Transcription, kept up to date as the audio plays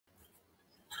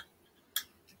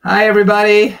Hi,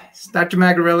 everybody. It's Dr.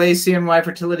 Magarelli, CNY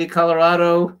Fertility,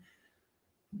 Colorado,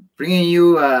 bringing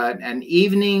you an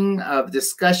evening of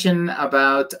discussion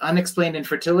about unexplained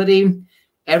infertility.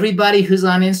 Everybody who's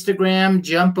on Instagram,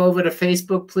 jump over to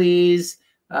Facebook, please.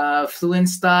 Fluent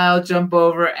Style, jump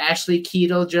over. Ashley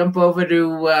Keatle, jump over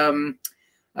to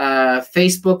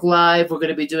Facebook Live. We're going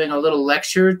to be doing a little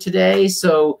lecture today.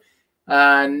 So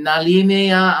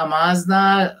Nalimia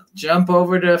Amazna, jump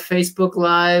over to Facebook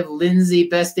Live. Lindsay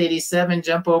Best 87,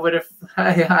 jump over to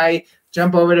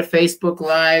jump over to Facebook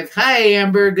Live. Hi,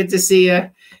 Amber, good to see you.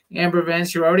 Amber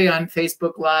Vance, you're already on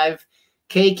Facebook Live.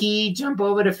 Keiki, jump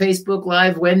over to Facebook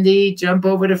Live. Wendy, jump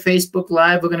over to Facebook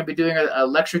Live. We're going to be doing a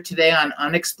lecture today on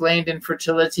unexplained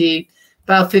infertility.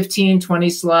 About 15, 20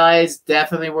 slides,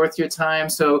 definitely worth your time.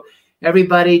 So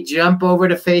everybody jump over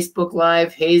to Facebook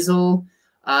Live. Hazel,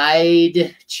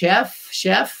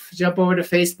 Chef, jump over to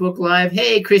Facebook Live.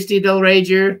 Hey, Christy Del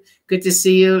Rager, good to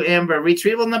see you. Amber,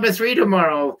 retrieval number 3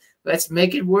 tomorrow. Let's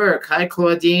make it work. Hi,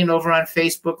 Claudine, over on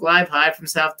Facebook Live. Hi from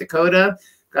South Dakota.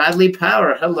 Godly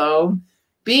Power, hello.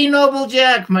 B Noble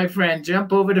Jack, my friend,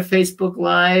 jump over to Facebook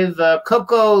Live.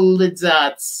 Coco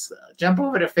Lidzats, jump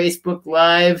over to Facebook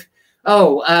Live.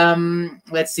 Oh,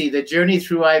 let's see, The Journey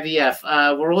Through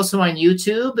IVF. We're also on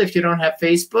YouTube if you don't have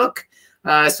Facebook.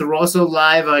 So we're also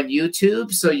live on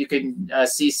YouTube, so you can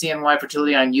see CNY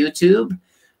Fertility on YouTube.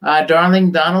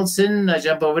 Darling Donaldson,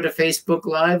 jump over to Facebook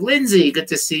Live. Lindsay, good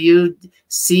to see you.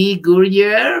 C.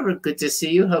 Gourier, good to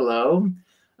see you. Hello.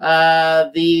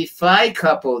 The Phi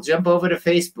Couple, jump over to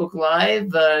Facebook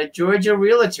Live. Georgia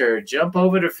Realtor, jump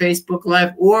over to Facebook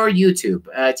Live or YouTube.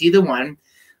 It's either one.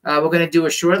 We're going to do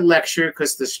a short lecture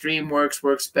because the stream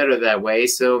works better that way.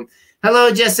 So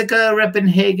hello, Jessica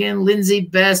Reppenhagen. Lindsay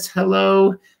Best,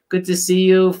 hello. Good to see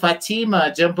you.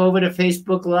 Fatima, jump over to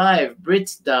Facebook Live.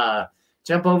 Britda,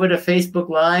 jump over to Facebook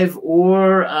Live.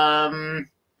 Or,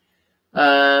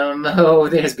 oh,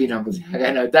 there's been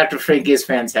I know. Dr. Frank is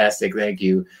fantastic. Thank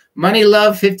you. Money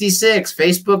Love 56,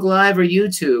 Facebook Live or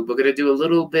YouTube. We're going to do a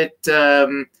little bit of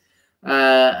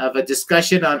a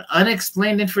discussion on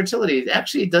unexplained infertility.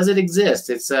 Actually, does it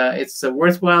exist? It's a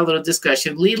worthwhile little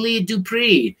discussion. Lily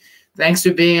Dupree, thanks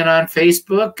for being on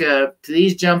Facebook.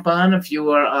 Please jump on if you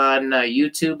are on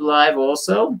YouTube Live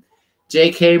also.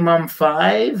 JK Mum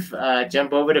 5,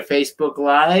 jump over to Facebook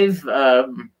Live.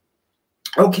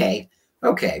 Okay.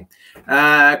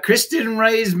 Kristen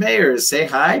Reyes Mayers, say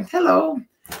hi. Hello.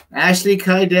 Ashley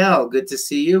Kydell, good to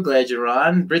see you. Glad you're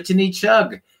on. Brittany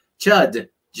Chud,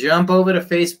 jump over to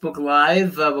Facebook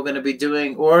Live. We're going to be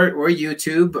doing, or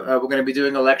YouTube, we're going to be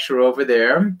doing a lecture over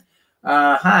there.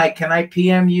 Hi, can I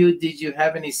PM you? Did you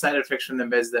have any side effects from the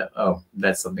meds? Oh,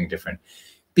 that's something different.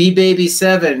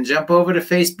 B-Baby7, jump over to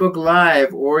Facebook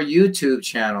Live or YouTube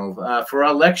channel for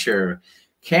our lecture.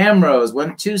 Camrose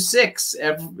 126.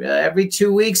 Every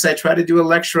 2 weeks, I try to do a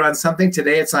lecture on something.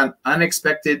 Today, it's on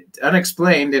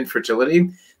unexplained infertility.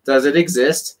 Does it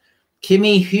exist?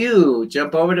 Kimmy Hugh,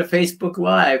 jump over to Facebook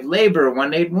Live. Labor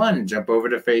 181, jump over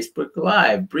to Facebook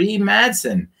Live. Bree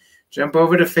Madsen, jump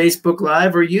over to Facebook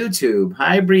Live or YouTube.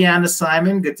 Hi, Brianna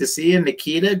Simon, good to see you.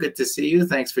 Nikita, good to see you.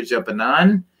 Thanks for jumping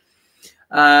on.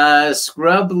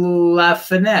 Scrub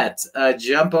Lafayette,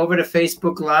 jump over to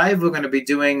Facebook Live. We're going to be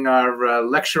doing our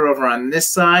lecture over on this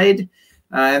side.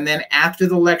 And then after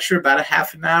the lecture, about a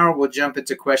half an hour, we'll jump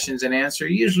into questions and answer,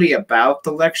 usually about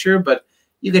the lecture, but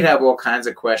you could have all kinds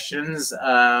of questions.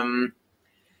 And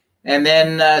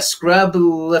then Scrub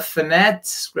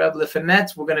Lafayette,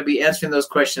 we're going to be answering those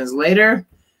questions later.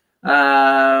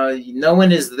 No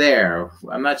one is there.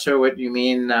 I'm not sure what you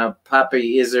mean, Papa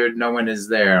Izzard, no one is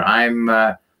there. I'm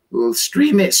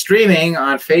streaming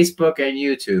on Facebook and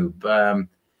YouTube.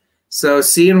 So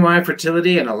CNY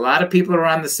Fertility, and a lot of people are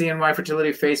on the CNY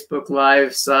Fertility Facebook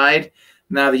Live side.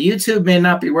 Now, the YouTube may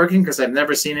not be working because I've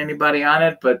never seen anybody on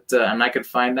it, but and I could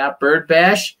find out. Bird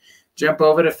Bash, jump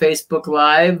over to Facebook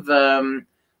Live.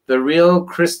 The Real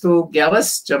Crystal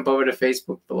Gellis, jump over to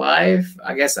Facebook Live.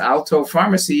 I guess Alto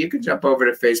Pharmacy, you can jump over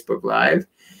to Facebook Live.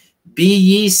 Be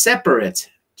Ye Separate,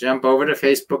 jump over to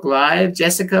Facebook Live.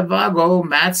 Jessica Vogel,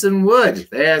 Matson Wood.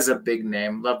 There's a big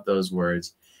name. Love those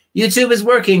words. YouTube is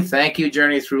working. Thank you,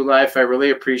 Journey Through Life. I really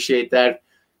appreciate that.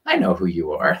 I know who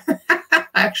you are. I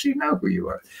actually know who you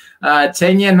are.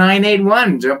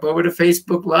 Tenya981, jump over to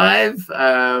Facebook Live.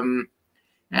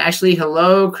 Ashley,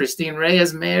 hello. Christine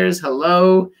Reyes Mayers,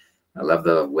 hello. I love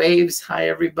the waves. Hi,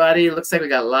 everybody. It looks like we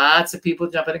got lots of people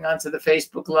jumping onto the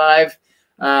Facebook Live,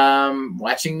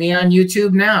 watching me on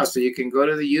YouTube now. So you can go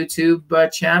to the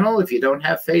YouTube channel if you don't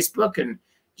have Facebook and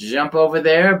Jump over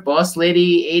there. Boss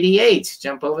Lady 88.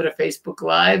 Jump over to Facebook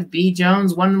Live. B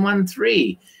Jones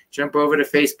 113. Jump over to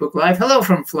Facebook Live. Hello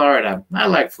from Florida. I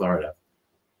like Florida.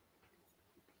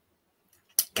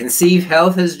 Conceive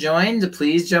Health has joined.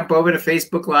 Please jump over to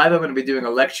Facebook Live. I'm going to be doing a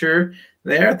lecture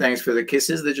there. Thanks for the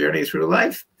kisses, the journey through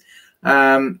life.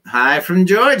 Hi from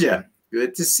Georgia.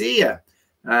 Good to see you.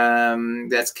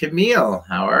 That's Camille.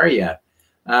 How are you?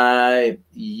 Yuli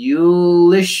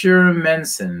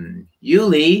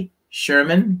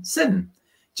Shermanson.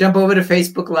 Jump over to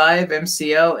Facebook Live.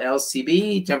 MCL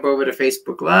LCB. Jump over to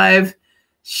Facebook Live.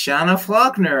 Shauna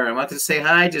Faulkner, I wanted to say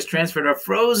hi. Just transferred our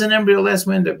frozen embryo last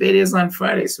winter. Beta is on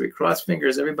Friday, so we cross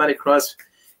fingers. Everybody cross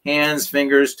hands,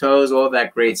 fingers, toes, all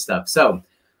that great stuff. So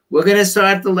we're going to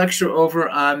start the lecture over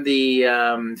on the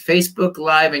Facebook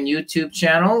Live and YouTube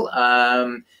channel.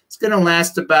 It's going to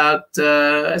last about,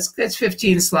 it's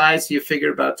 15 slides, so you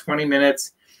figure about 20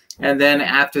 minutes. And then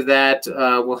after that,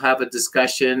 we'll have a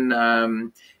discussion.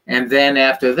 And then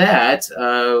after that,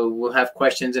 we'll have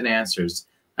questions and answers.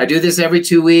 I do this every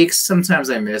 2 weeks. Sometimes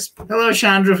I miss. Hello,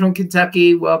 Chandra from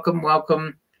Kentucky. Welcome,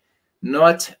 welcome.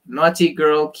 Naughty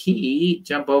Girl Key.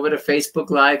 Jump over to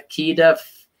Facebook Live.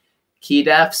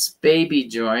 Keydaf's baby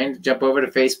joined. Jump over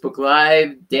to Facebook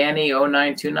Live.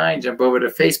 Danny0929. Jump over to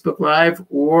Facebook Live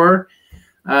or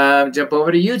jump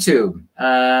over to YouTube.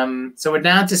 So we're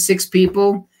down to 6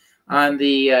 people on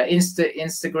the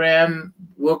Instagram.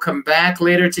 We'll come back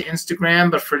later to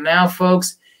Instagram. But for now,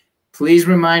 folks, please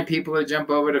remind people to jump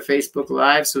over to Facebook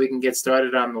Live so we can get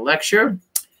started on the lecture.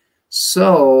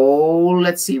 So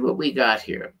let's see what we got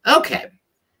here. Okay.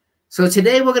 So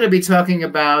today we're going to be talking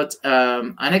about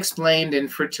unexplained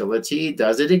infertility.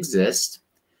 Does it exist?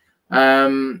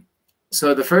 So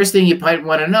the first thing you might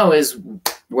want to know is,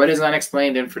 what is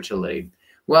unexplained infertility?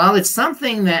 Well, it's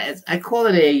something that I call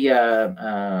it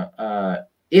a,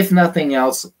 if nothing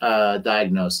else,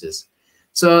 diagnosis.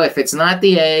 So if it's not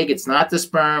the egg, it's not the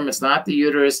sperm, it's not the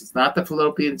uterus, it's not the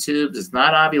fallopian tubes, it's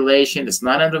not ovulation, it's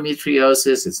not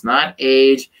endometriosis, it's not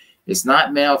age, it's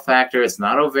not male factor, it's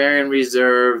not ovarian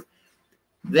reserve,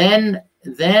 then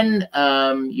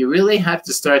you really have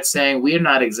to start saying we're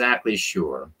not exactly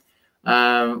sure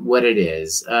what it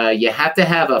is. You have to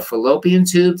have a fallopian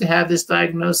tube to have this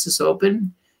diagnosis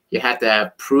open. You have to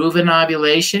have proven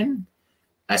ovulation.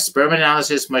 A sperm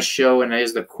analysis must show, and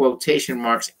there's the quotation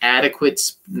marks, adequate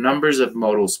numbers of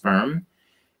motile sperm.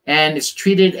 And it's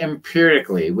treated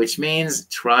empirically, which means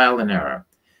trial and error.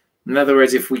 In other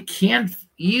words, if we can't,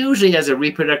 usually as a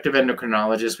reproductive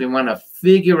endocrinologist, we want to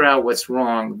figure out what's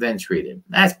wrong, then treat it.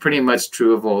 That's pretty much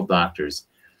true of all doctors.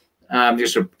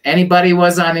 Anybody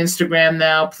was on Instagram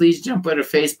now, please jump over to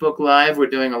Facebook Live. We're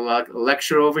doing a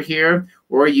lecture over here,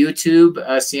 or YouTube,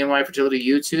 CNY Fertility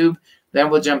YouTube. Then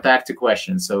we'll jump back to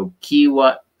questions. So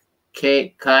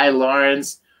Kai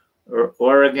Lawrence,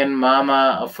 Oregon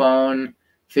Mama, a phone,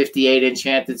 58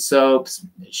 Enchanted Soaps,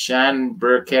 Sean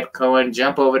Burkett Cohen,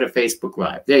 jump over to Facebook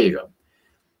Live. There you go.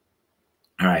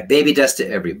 All right, baby dust to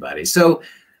everybody. So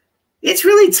it's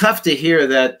really tough to hear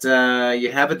that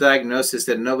you have a diagnosis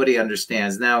that nobody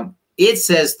understands. Now, it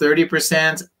says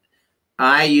 30%.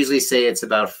 I usually say it's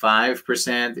about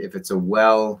 5% if it's a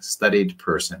well-studied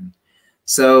person.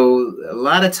 So a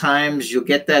lot of times you'll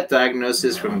get that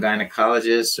diagnosis from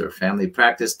gynecologists or family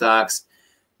practice docs,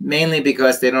 mainly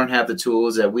because they don't have the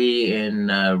tools that we in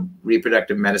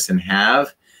reproductive medicine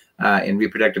have, in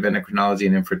reproductive endocrinology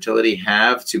and infertility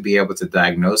have to be able to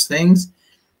diagnose things.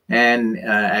 And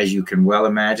as you can well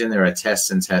imagine, there are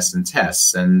tests and tests and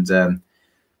tests. And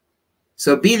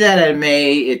so be that as it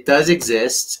may, it does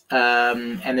exist,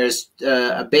 and there's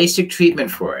a basic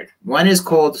treatment for it. One is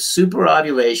called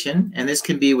superovulation, and this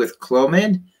can be with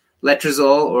Clomid,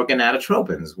 letrozole, or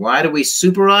gonadotropins. Why do we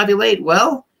superovulate?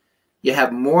 Well, you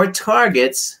have more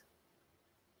targets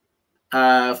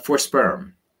for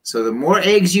sperm. So the more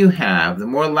eggs you have, the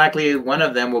more likely one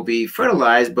of them will be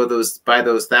fertilized by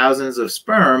those thousands of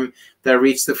sperm that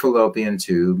reach the fallopian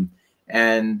tube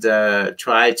and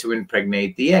try to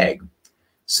impregnate the egg.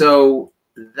 So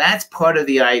that's part of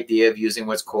the idea of using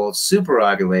what's called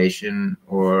superovulation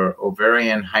or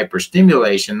ovarian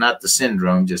hyperstimulation, not the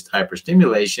syndrome, just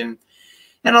hyperstimulation.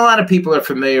 And a lot of people are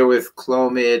familiar with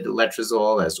Clomid,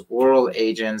 letrozole as oral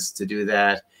agents to do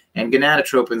that, and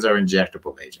gonadotropins are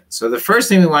injectable agents. So the first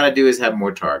thing we want to do is have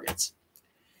more targets.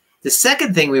 The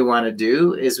second thing we want to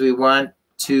do is we want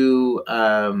to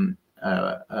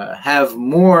have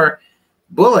more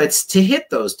bullets to hit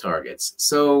those targets.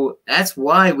 So that's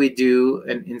why we do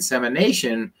an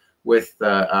insemination with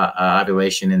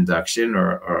ovulation induction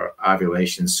or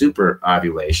ovulation super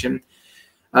ovulation.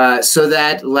 So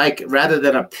that, like, rather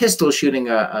than a pistol shooting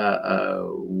a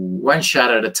one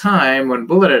shot at a time, one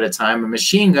bullet at a time, a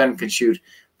machine gun can shoot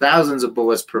thousands of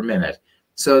bullets per minute.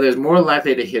 So there's more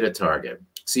likely to hit a target.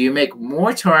 So you make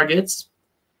more targets,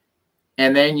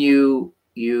 and then you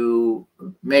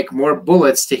make more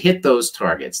bullets to hit those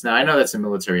targets. Now, I know that's a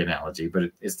military analogy, but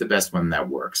it's the best one that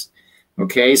works.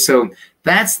 Okay, so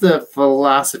that's the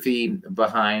philosophy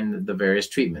behind the various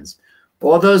treatments.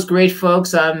 All those great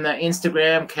folks on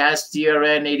Instagram,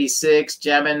 CastDRN86,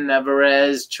 Jamin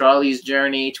Navarez, Charlie's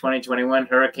Journey 2021,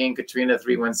 Hurricane Katrina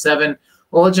 317,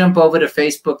 all jump over to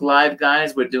Facebook Live,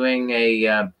 guys. We're doing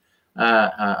a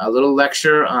little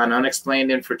lecture on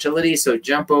unexplained infertility. So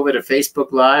jump over to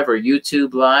Facebook Live or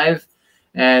YouTube Live.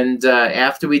 And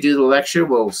after we do the lecture,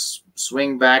 we'll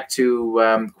swing back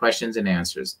to questions and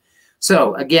answers.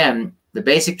 So again, the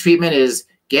basic treatment is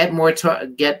get more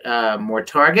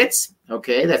targets.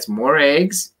 Okay, that's more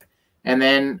eggs. And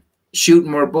then shoot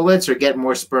more bullets or get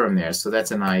more sperm there. So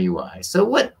that's an IUI. So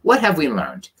what have we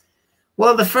learned?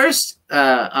 Well, the first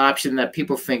option that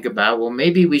people think about, well,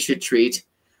 maybe we should treat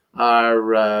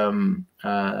our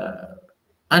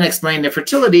unexplained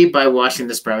infertility by washing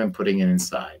the sperm and putting it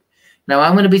inside. Now,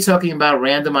 I'm going to be talking about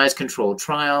randomized controlled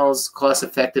trials,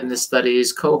 cost-effectiveness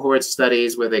studies, cohort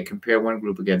studies where they compare one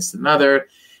group against another.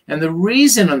 And the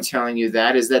reason I'm telling you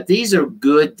that is that these are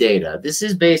good data. This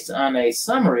is based on a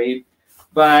summary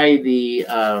by the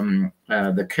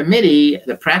committee,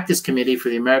 the practice committee for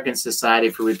the American Society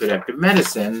for Reproductive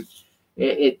Medicine.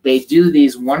 They do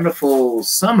these wonderful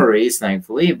summaries,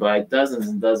 thankfully, by dozens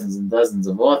and dozens and dozens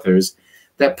of authors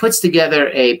that puts together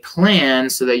a plan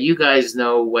so that you guys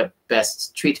know what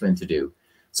best treatment to do.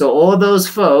 So all those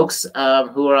folks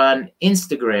who are on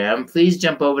Instagram, please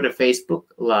jump over to Facebook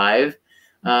Live,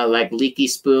 like Leaky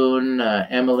Spoon,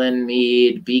 Emmeline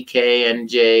Mead,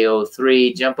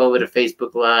 BKNJ03, jump over to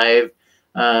Facebook Live.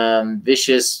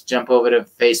 Vicious, jump over to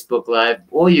Facebook Live.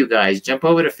 All you guys, jump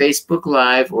over to Facebook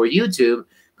Live or YouTube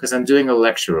because I'm doing a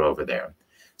lecture over there.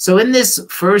 So in this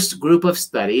first group of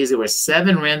studies, there were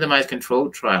 7 randomized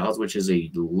controlled trials, which is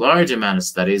a large amount of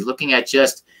studies, looking at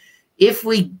just if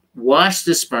we wash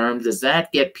the sperm, does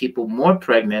that get people more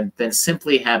pregnant than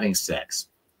simply having sex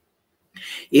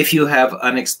if you have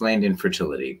unexplained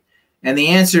infertility? And the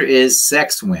answer is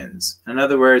sex wins. In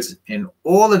other words, in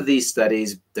all of these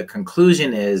studies, the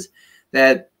conclusion is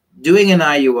that doing an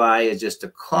IUI is just a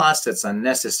cost that's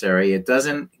unnecessary. It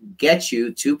doesn't get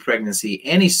you to pregnancy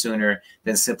any sooner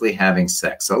than simply having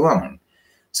sex alone.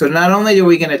 So not only are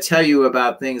we going to tell you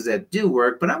about things that do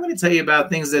work, but I'm going to tell you about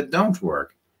things that don't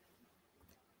work.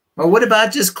 Well, what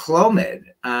about just Clomid?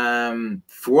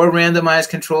 4 randomized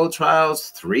controlled trials,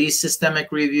 3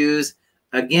 systemic reviews.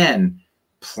 Again,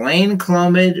 plain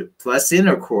Clomid plus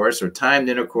intercourse or timed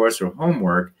intercourse or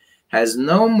homework has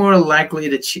no more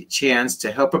likely chance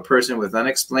to help a person with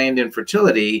unexplained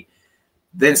infertility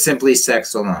than simply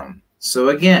sex alone. So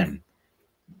again,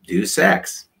 do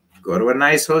sex, go to a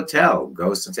nice hotel,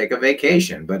 go to take a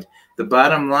vacation. But the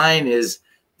bottom line is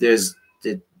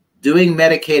doing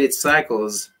medicated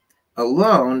cycles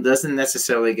alone doesn't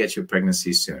necessarily get you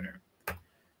pregnancy sooner.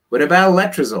 What about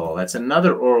letrozole? That's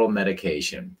another oral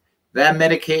medication. That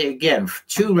medication, again,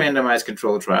 2 randomized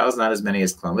controlled trials, not as many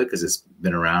as Clomid because it's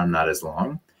been around not as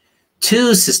long.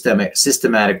 2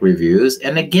 systematic reviews.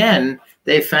 And again,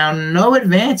 they found no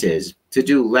advantage to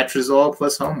do letrozole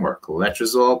plus homework,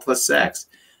 letrozole plus sex.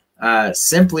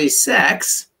 Simply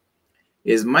sex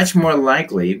is much more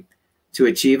likely to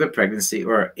achieve a pregnancy,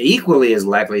 or equally as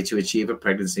likely to achieve a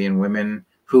pregnancy in women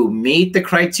who meet the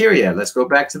criteria. Let's go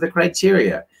back to the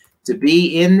criteria. To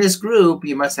be in this group,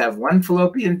 you must have 1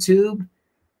 fallopian tube,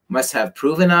 must have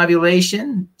proven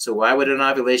ovulation. So why would an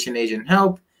ovulation agent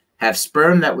help? Have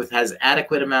sperm that has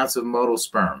adequate amounts of motile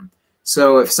sperm.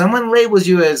 So if someone labels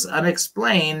you as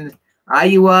unexplained,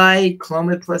 IUI,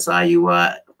 Clomid plus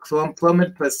IUI,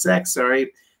 Clomid plus sex,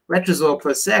 letrozole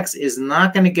plus sex is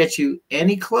not going to get you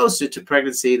any closer to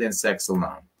pregnancy than sex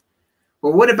alone.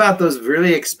 Well, what about those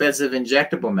really expensive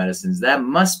injectable medicines? That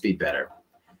must be better.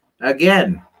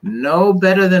 Again, no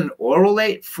better than oral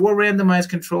 4 randomized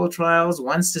controlled trials,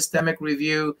 1 systemic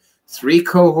review, 3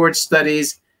 cohort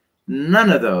studies. None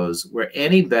of those were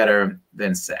any better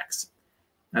than sex.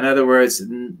 In other words,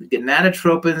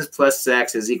 gonadotropins plus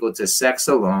sex is equal to sex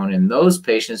alone in those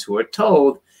patients who are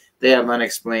told they have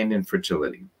unexplained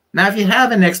infertility. Now, if you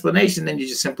have an explanation, then you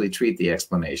just simply treat the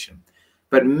explanation.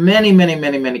 But many, many,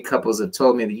 many, many couples have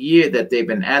told me the year that they've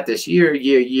been at this year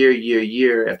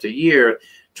after year,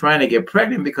 trying to get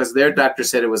pregnant because their doctor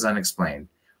said it was unexplained.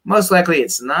 Most likely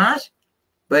it's not,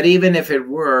 but even if it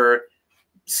were,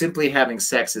 simply having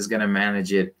sex is going to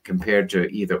manage it compared to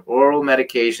either oral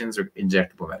medications or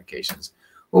injectable medications.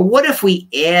 Well, what if we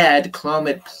add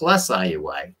Clomid plus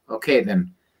IUI? Okay,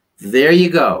 then there you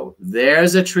go.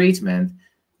 There's a treatment.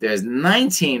 There's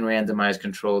 19 randomized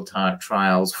controlled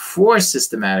trials, 4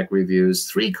 systematic reviews,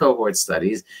 3 cohort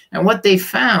studies. And what they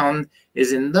found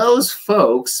is in those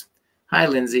folks, hi,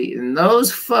 Lindsay, in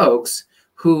those folks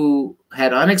who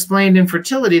had unexplained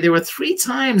infertility, they were 3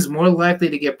 times more likely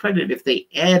to get pregnant if they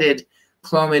added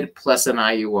Clomid plus an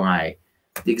IUI.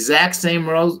 The exact same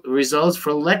results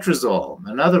for letrozole,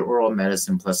 another oral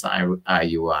medicine plus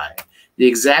IUI. The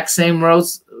exact same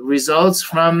results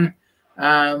from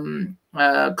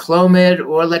Clomid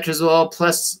or letrozole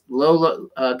plus low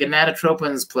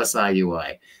gonadotropins plus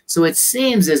IUI. So it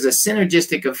seems there's a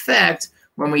synergistic effect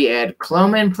when we add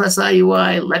Clomid plus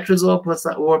IUI, letrozole plus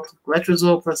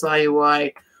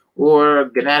IUI, or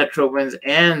gonadotropins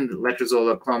and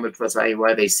letrozole or Clomid plus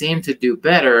IUI. They seem to do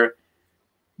better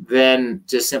than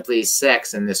just simply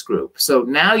sex in this group. So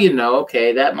now you know,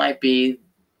 okay, that might be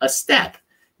a step.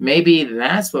 Maybe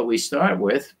that's what we start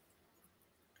with.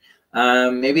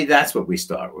 Maybe that's what we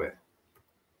start with.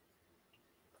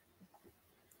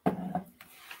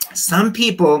 Some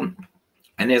people,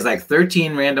 and there's like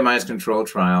 13 randomized controlled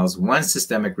trials, 1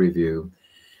 systemic review,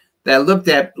 that looked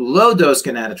at low-dose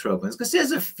gonadotropins, because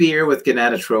there's a fear with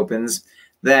gonadotropins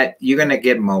that you're going to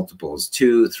get multiples,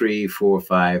 2, 3, 4,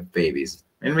 5 babies.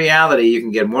 In reality, you can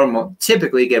get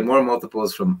typically get more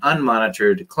multiples from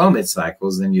unmonitored Clomid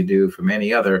cycles than you do from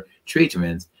any other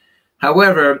treatment.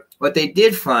 However, what they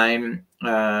did find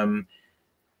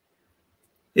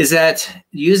is that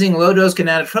using low-dose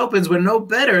gonadotropins were no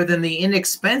better than the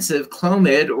inexpensive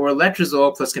Clomid or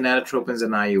letrozole plus gonadotropins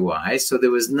and IUI. So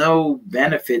there was no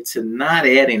benefit to not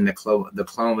adding the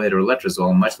Clomid or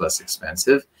letrozole, much less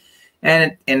expensive.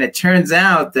 And it turns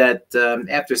out that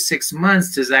after 6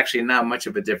 months, there's actually not much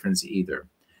of a difference either.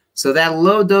 So that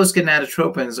low-dose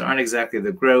gonadotropins aren't exactly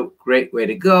the great way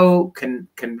to go.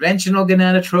 Conventional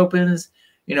gonadotropins,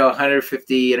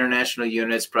 150 international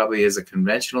units probably is a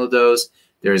conventional dose.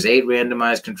 There's 8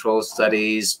 randomized control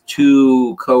studies,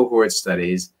 2 cohort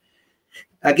studies.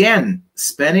 Again,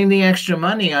 spending the extra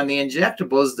money on the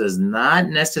injectables does not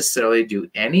necessarily do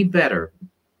any better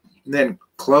than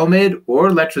Clomid or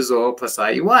letrozole plus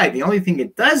IUI. The only thing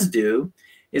it does do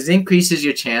is increases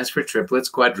your chance for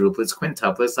triplets, quadruplets,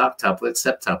 quintuplets, octuplets,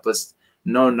 septuplets,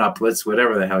 nonuplets,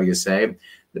 whatever the hell you say.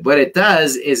 What it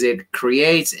does is it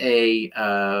creates a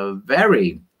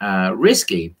very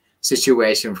risky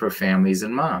situation for families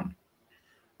and mom.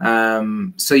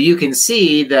 So you can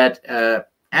see that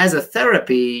as a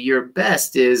therapy, your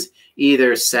best is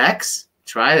either sex,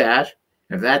 try that.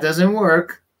 If that doesn't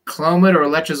work, Clomid or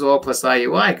letrozole plus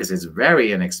IUI, because it's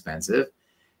very inexpensive,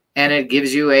 and it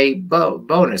gives you a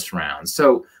bonus round.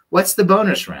 So what's the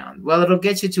bonus round? Well, it'll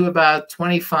get you to about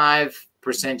 25%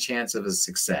 chance of a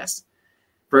success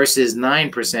versus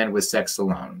 9% with sex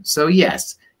alone. So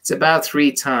yes, it's about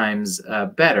 3 times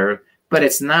better, but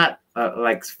it's not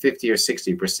like 50 or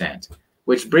 60%,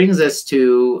 which brings us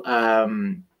to,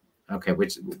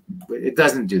 which it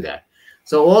doesn't do that.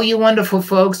 So all you wonderful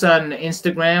folks on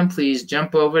Instagram, please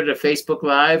jump over to Facebook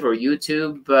Live or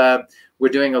YouTube. We're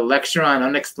doing a lecture on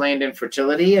unexplained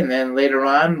infertility, and then later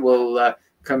on we'll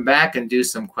come back and do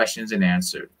some questions and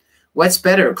answers. What's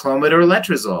better, Clomid or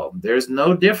letrozole? There's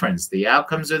no difference. The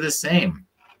outcomes are the same.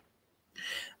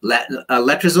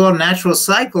 Letrozole natural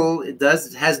cycle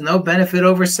has no benefit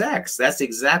over sex. That's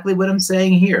exactly what I'm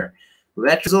saying here.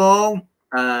 Letrozole,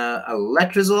 a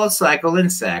letrozole cycle in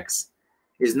sex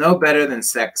is no better than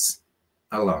sex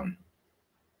alone,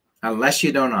 unless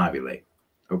you don't ovulate,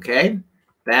 okay?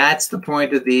 That's the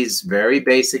point of these very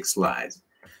basic slides.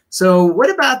 So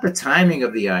what about the timing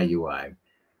of the IUI?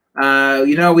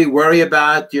 We worry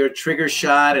about your trigger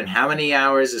shot and how many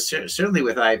hours, certainly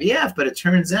with IVF, but it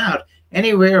turns out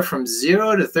anywhere from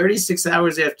 0 to 36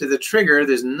 hours after the trigger,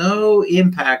 there's no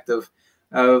impact of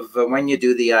when you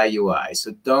do the IUI.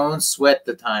 So don't sweat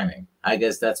the timing. I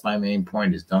guess that's my main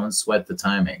point, is don't sweat the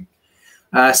timing.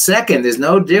 Second, there's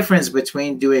no difference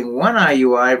between doing 1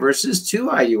 IUI versus 2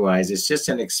 IUIs. It's just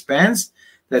an expense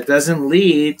that doesn't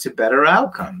lead to better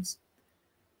outcomes.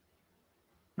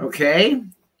 Okay?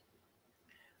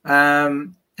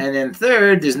 And then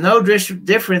third, there's no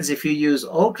difference if you use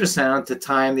ultrasound to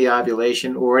time the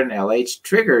ovulation or an LH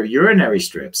trigger urinary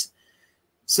strips.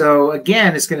 So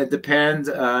again, it's going to depend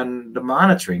on the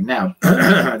monitoring. Now,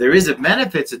 there is a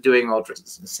benefit to doing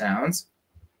ultrasounds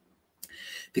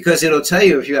because it'll tell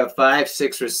you if you have 5,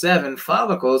 6, or 7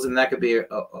 follicles, and that could be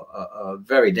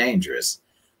very dangerous.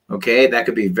 Okay, that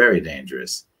could be very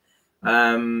dangerous.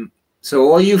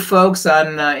 So all you folks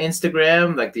on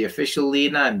Instagram, like the official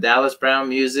Lena and Dallas Brown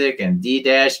Music and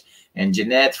D-Dash and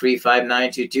Jeanette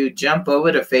 35922, jump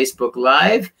over to Facebook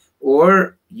Live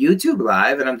or YouTube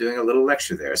Live, and I'm doing a little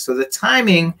lecture there. So the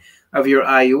timing of your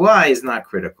IUI is not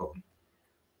critical.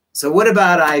 So what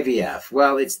about IVF?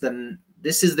 Well,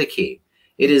 this is the key.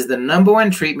 It is the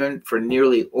 #1 treatment for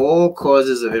nearly all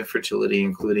causes of infertility,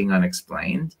 including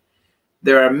unexplained.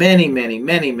 There are many, many,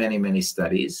 many, many, many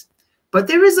studies, but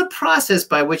there is a process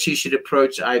by which you should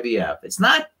approach IVF. It's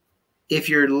not, if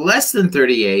you're less than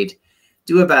 38,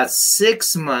 do about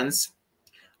 6 months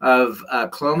of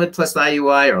Clomid plus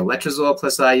IUI or letrozole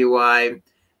plus IUI.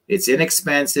 It's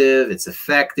inexpensive, it's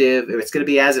effective, it's going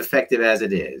to be as effective as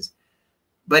it is.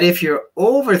 But if you're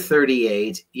over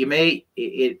 38,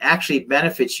 it actually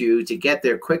benefits you to get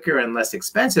there quicker and less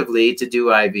expensively to do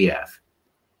IVF.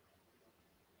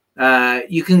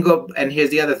 You can go, and here's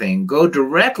the other thing, go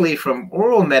directly from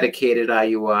oral medicated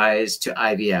IUIs to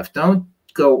IVF. Don't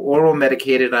go oral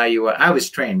medicated IUI. I was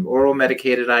trained oral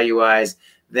medicated IUIs,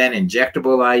 then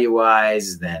injectable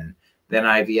IUIs, then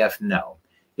IVF. No.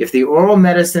 If the oral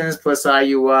medicines plus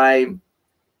IUI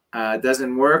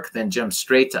doesn't work, then jump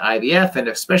straight to IVF, and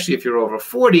especially if you're over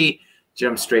 40,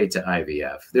 jump straight to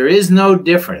IVF. There is no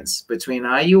difference between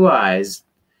IUIs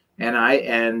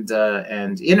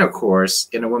and intercourse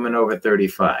in a woman over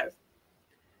 35.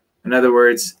 In other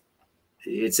words,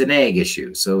 it's an egg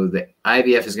issue, so the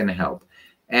IVF is going to help.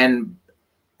 And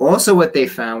also what they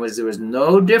found was there was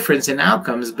no difference in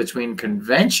outcomes between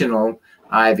conventional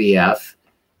IVF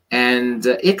and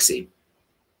ICSI.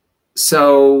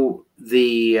 So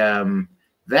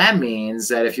that means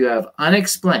that if you have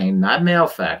unexplained, not male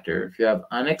factor, if you have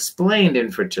unexplained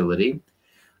infertility,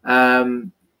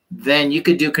 then you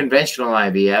could do conventional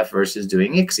IVF versus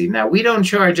doing ICSI. Now, we don't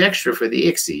charge extra for the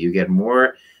ICSI. You get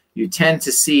more, you tend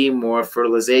to see more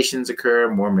fertilizations occur,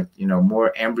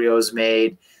 more embryos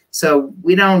made. So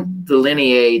we don't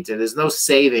delineate, there's no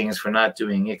savings for not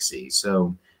doing ICSI.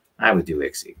 So I would do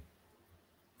ICSI.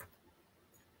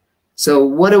 So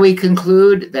what do we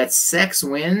conclude? That sex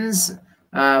wins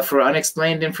for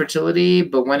unexplained infertility,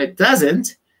 but when it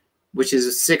doesn't, which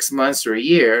is 6 months or a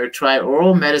year, try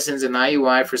oral medicines and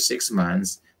IUI for 6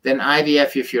 months, then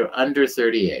IVF if you're under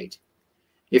 38.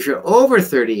 If you're over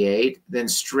 38, then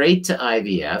straight to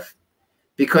IVF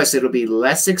because it'll be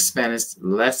less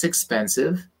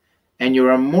expensive, and you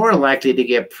are more likely to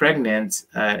get pregnant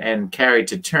and carried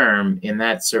to term in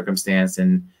that circumstance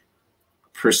than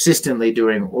persistently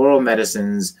doing oral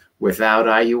medicines without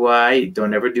IUI.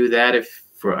 Don't ever do that if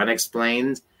for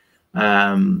unexplained.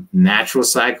 Natural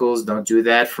cycles, don't do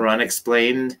that for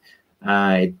unexplained.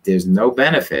 There's no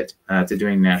benefit to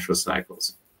doing natural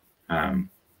cycles.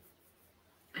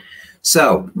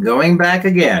 So going back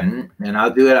again, and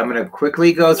I'll do it, I'm going to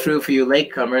quickly go through for you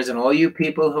latecomers and all you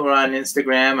people who are on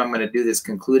Instagram. I'm going to do this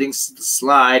concluding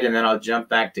slide, and then I'll jump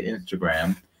back to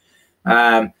Instagram.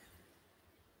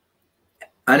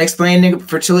 Unexplained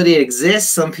infertility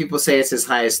exists. Some people say it's as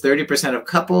high as 30% of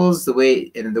couples. The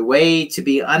way to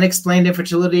be unexplained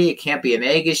infertility, it can't be an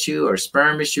egg issue or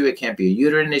sperm issue. It can't be a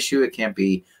uterine issue. It can't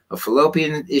be a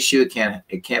fallopian issue.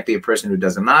 It can't be a person who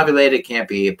doesn't ovulate. It can't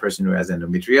be a person who has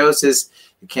endometriosis.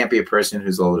 It can't be a person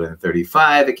who's older than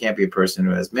 35. It can't be a person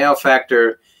who has male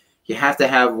factor. You have to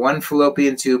have one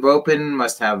fallopian tube open,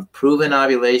 must have proven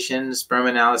ovulation, sperm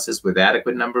analysis with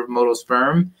adequate number of motile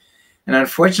sperm. And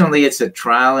unfortunately, it's a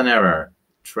trial and error.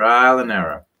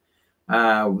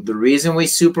 The reason we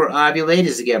super ovulate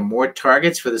is to get more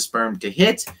targets for the sperm to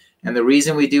hit. And the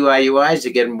reason we do IUI is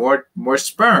to get more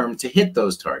sperm to hit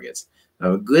those targets.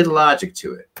 So good logic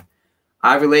to it.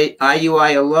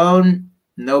 IUI alone,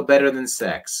 no better than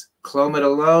sex. Clomid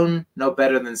alone, no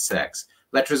better than sex.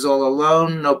 Letrozole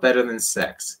alone, no better than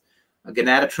sex.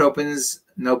 Gonadotropins,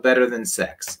 no better than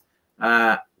sex.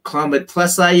 Clomid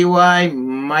plus IUI,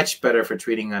 much better for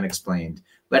treating unexplained.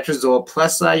 Letrozole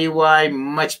plus IUI,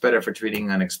 much better for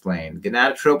treating unexplained.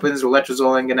 Gonadotropins or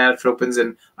letrozole and gonadotropins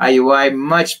and IUI,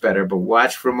 much better, but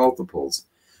watch for multiples.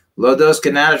 Low-dose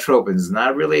gonadotropins,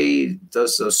 not really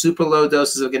those super low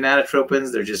doses of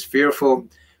gonadotropins. They're just fearful.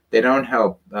 They don't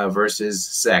help versus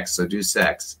sex, so do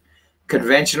sex.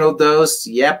 Conventional dose,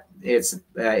 yep,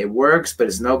 it works, but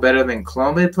it's no better than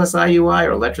Clomid plus IUI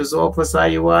or letrozole plus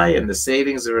IUI, and the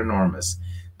savings are enormous.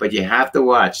 But you have to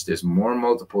watch. There's more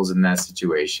multiples in that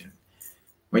situation.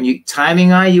 When you timing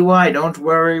IUI, don't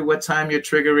worry what time your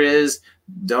trigger is.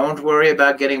 Don't worry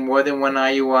about getting more than one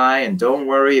IUI, and don't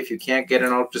worry if you can't get an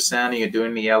ultrasound and you're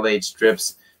doing the LH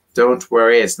strips. Don't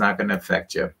worry, it's not going to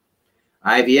affect you.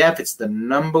 IVF, it's the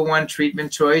 #1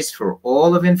 treatment choice for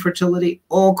all of infertility,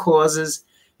 all causes,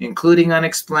 including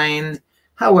Unexplained.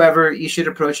 However, you should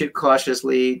approach it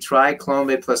cautiously. Try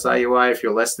Clomid plus IUI if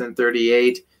you're less than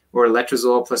 38, or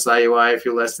letrozole plus IUI if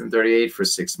you're less than 38 for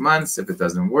 6 months. If it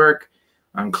doesn't work,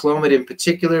 on Clomid in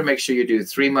particular, make sure you do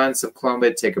 3 months of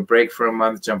Clomid, take a break for a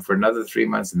month, jump for another 3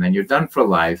 months, and then you're done for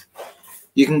life.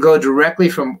 You can go directly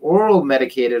from oral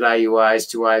medicated IUIs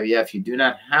to IVF. You do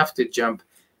not have to jump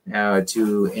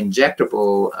to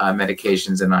injectable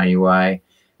medications in IUI.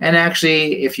 And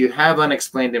actually, if you have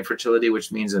unexplained infertility,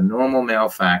 which means a normal male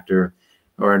factor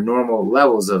or normal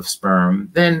levels of sperm,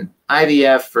 then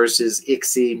IVF versus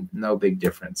ICSI, no big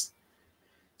difference.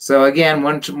 So again,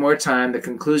 one more time, the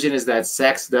conclusion is that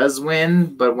sex does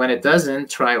win, but when it doesn't,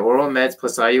 try oral meds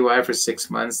plus IUI for 6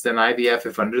 months, then IVF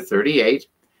if under 38.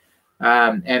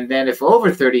 And then if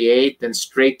over 38, then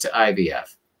straight to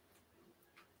IVF.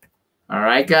 All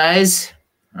right, guys?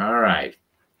 All right.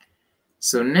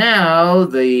 So now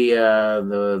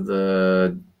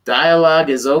the dialogue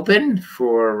is open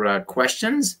for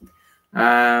questions.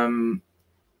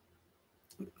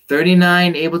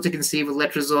 39, able to conceive with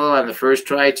letrozole on the first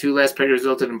try. 2 last pregnant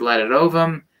resulted in bladdered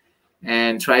ovum.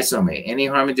 And trisomy. Any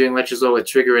harm in doing letrozole with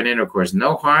trigger and intercourse?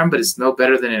 No harm, but it's no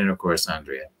better than intercourse,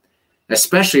 Andrea,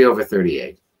 especially over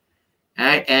 38.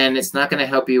 And it's not going to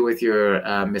help you with your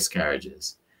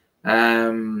miscarriages.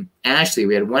 Ashley,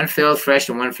 we had 1 failed fresh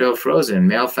and 1 failed frozen.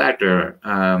 Male factor.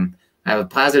 I have a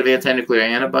positive anti-nuclear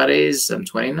antibodies. I'm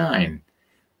 29.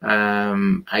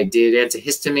 I did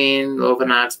antihistamine,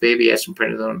 Lovenox, baby estrogen,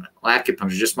 prednisone,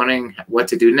 acupuncture. Just wondering what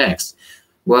to do next.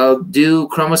 Well, do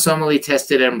chromosomally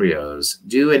tested embryos.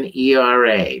 Do an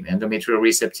ERA, endometrial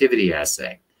receptivity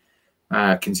assay.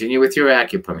 Continue with your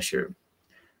acupuncture.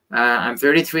 I'm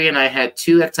 33 and I had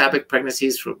 2 ectopic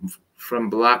pregnancies from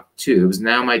blocked tubes.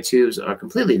 Now my tubes are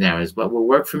completely damaged. What will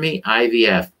work for me?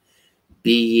 IVF.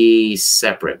 Be ye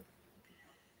separate.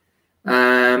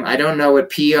 I don't know what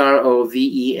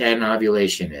PROVEN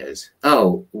ovulation is.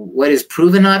 Oh, what is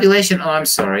proven ovulation? Oh, I'm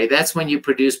sorry. That's when you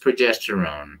produce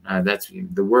progesterone. That's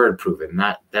the word proven.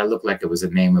 Not that looked like it was a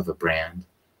name of a brand.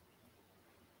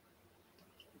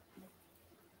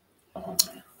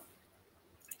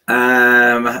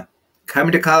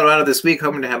 Coming to Colorado this week,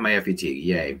 hoping to have my FET.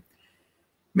 Yay.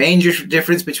 Major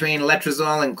difference between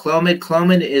letrozole and Clomid.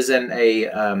 Clomid is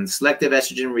a selective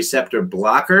estrogen receptor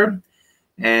blocker,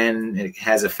 and it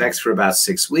has effects for about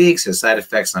 6 weeks, has side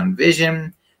effects on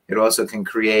vision. It also can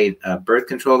create a birth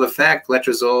control effect.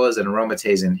 Letrozole is an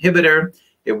aromatase inhibitor.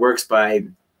 It works by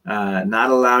not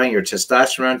allowing your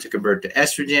testosterone to convert to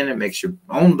estrogen. It makes your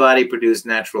own body produce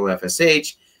natural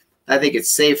FSH. I think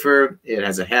it's safer. It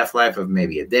has a half-life of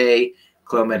maybe a day.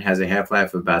 Clomid has a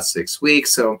half-life of about 6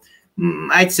 weeks. So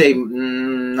I'd say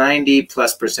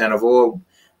 90+% of all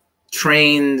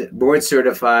trained,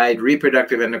 board-certified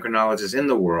reproductive endocrinologists in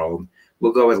the world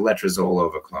will go with letrozole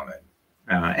over Clomid.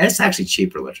 And it's actually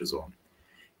cheaper, letrozole.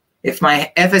 If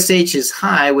my FSH is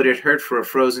high, would it hurt for a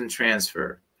frozen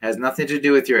transfer? Has nothing to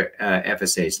do with your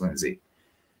FSH, Lindsay.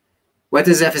 What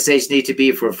does FSH need to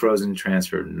be for a frozen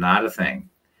transfer? Not a thing.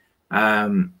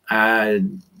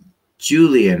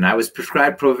 Julian, I was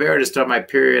prescribed Provera to start my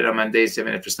period. I'm on day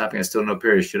 7 after stopping. I still no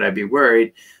period. Should I be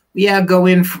worried? Yeah, go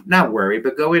in, not worried,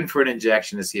 but go in for an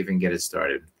injection to see if we can get it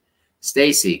started.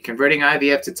 Stacy, converting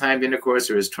IVF to timed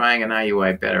intercourse or is trying an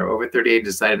IUI better? Over 38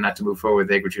 decided not to move forward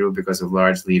with egg retrieval because of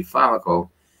large lead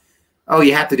follicle. Oh,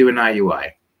 you have to do an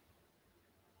IUI.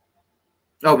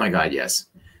 Oh my God, yes.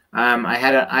 I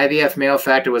had an IVF male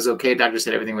factor was okay. Doctor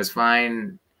said everything was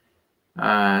fine.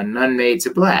 None made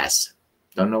to blast.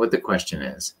 Don't know what the question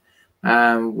is.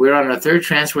 We're on our 3rd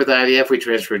transfer with IVF. We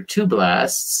transferred 2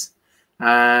 blasts.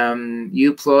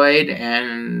 Euploid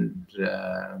and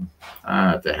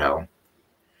what the hell?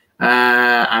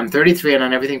 I'm 33 and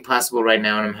on everything possible right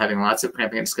now, and I'm having lots of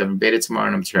cramping. I'm discovering beta tomorrow,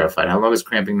 and I'm terrified. How long is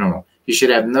cramping normal? You should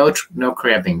have no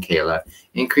cramping, Kayla.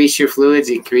 Increase your fluids,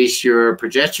 increase your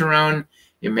progesterone.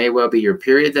 It may well be your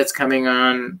period that's coming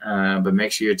on, but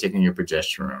make sure you're taking your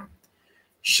progesterone.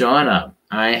 Shauna,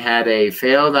 I had a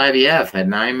failed IVF, had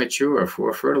 9 mature,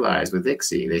 4 fertilized with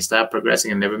ICSI. They stopped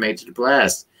progressing and never made it to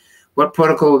blast. What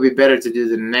protocol would be better to do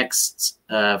the next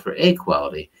for egg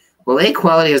quality? Well, egg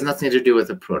quality has nothing to do with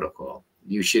the protocol.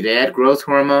 You should add growth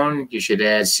hormone. You should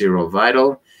add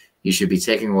Serovital. You should be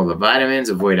taking all the vitamins.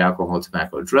 Avoid alcohol,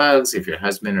 tobacco, drugs. If your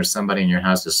husband or somebody in your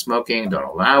house is smoking, don't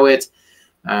allow it.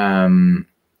 And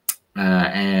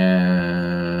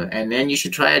then you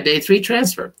should try a day 3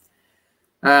 transfer.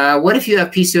 What if you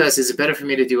have PCOS? Is it better for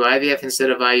me to do IVF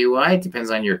instead of IUI? It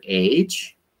depends on your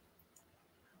age.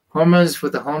 Hormones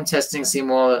with the home testing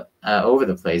seem all over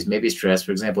the place. Maybe stress.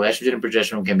 For example, estrogen and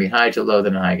progesterone can be high to low,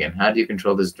 then high again. How do you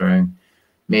control this during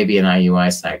maybe an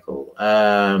IUI cycle.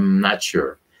 Not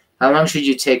sure. How long should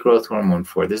you take growth hormone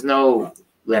for? There's no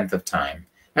length of time.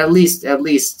 At least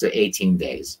 18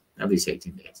 days. At least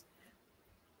 18 days.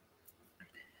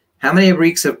 How many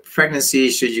weeks of pregnancy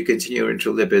should you continue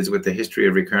intralipids with a history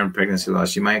of recurrent pregnancy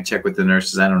loss? You might check with the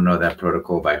nurses. I don't know that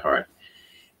protocol by heart.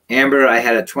 Amber, I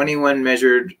had a 21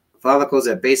 measured follicles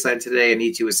at baseline today and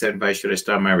E2 was 7.5. Should I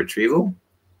start my retrieval?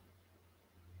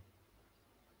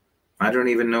 I don't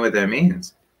even know what that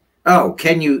means. Oh,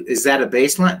 is that a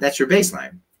baseline? That's your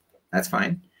baseline. That's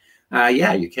fine.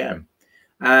 Yeah, you can.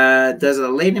 Does a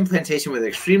late implantation with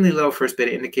extremely low first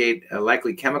beta indicate a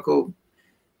likely chemical?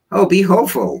 Oh, be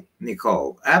hopeful,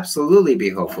 Nicole. Absolutely be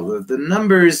hopeful. The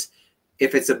numbers,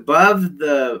 if it's above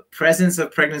the presence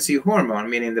of pregnancy hormone,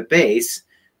 meaning the base,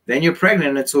 then you're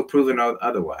pregnant until proven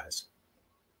otherwise.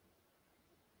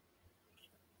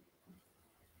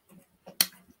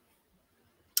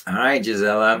 All right,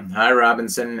 Gisela. Hi,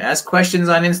 Robinson. Ask questions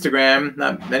on Instagram.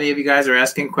 Not many of you guys are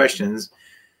asking questions.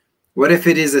 What if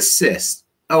it is a cyst?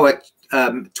 Oh, a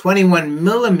 21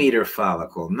 millimeter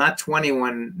follicle, not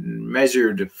 21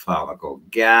 measured follicle.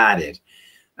 Got it.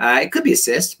 It could be a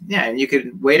cyst. Yeah, and you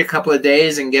could wait a couple of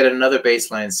days and get another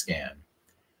baseline scan.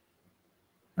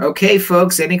 Okay,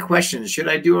 folks, any questions? Should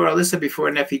I do Orilissa before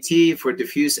an FET for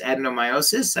diffuse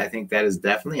adenomyosis? I think that is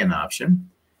definitely an option.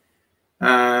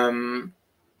 All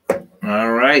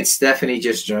right, Stephanie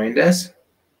just joined us.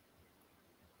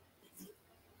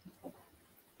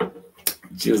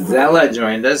 Gisela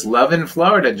joined us. Love in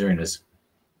Florida joined us.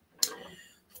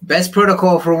 Best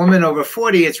protocol for women over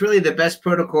 40. It's really the best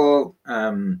protocol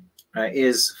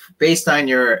is based on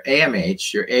your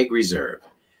AMH, your egg reserve.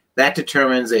 That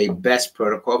determines a best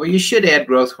protocol, but you should add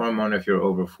growth hormone if you're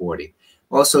over 40.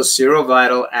 Also,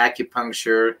 serovital,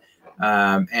 acupuncture,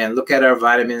 and look at our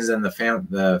vitamins and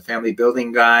the family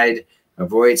building guide.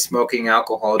 Avoid smoking,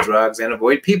 alcohol, drugs, and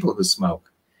avoid people who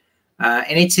smoke.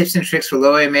 Any tips and tricks for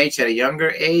low AMH at a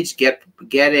younger age? Get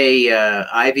a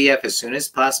IVF as soon as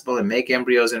possible and make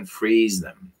embryos and freeze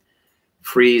them.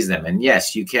 Freeze them. And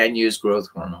yes, you can use growth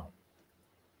hormone.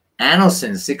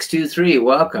 Annelson, 623,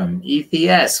 welcome.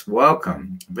 ETS,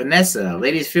 welcome. Vanessa,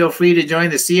 ladies, feel free to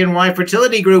join the CNY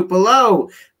fertility group below.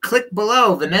 Click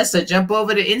below. Vanessa, jump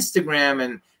over to Instagram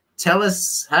and tell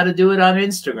us how to do it on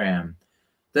Instagram.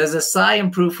 Does a PSI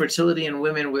improve fertility in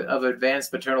women of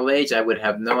advanced maternal age? I would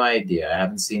have no idea. I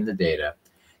haven't seen the data.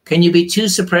 Can you be too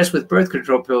suppressed with birth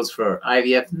control pills for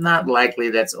IVF? Not likely.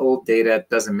 That's old data. It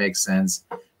doesn't make sense.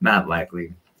 Not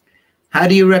likely. How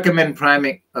do you recommend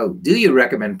priming? Oh, do you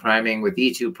recommend priming with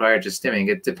E2 prior to stimming?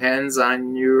 It depends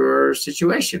on your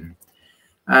situation.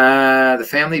 The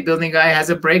family building guy has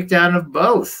a breakdown of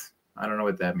both. I don't know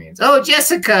what that means. Oh,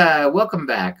 Jessica, welcome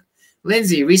back.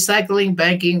 Lindsay, recycling,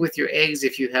 banking with your eggs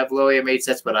if you have low AMH.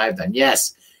 That's what I've done.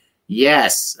 Yes.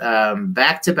 Yes.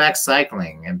 Back-to-back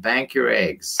cycling and bank your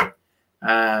eggs.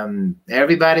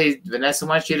 Everybody, Vanessa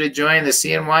wants you to join the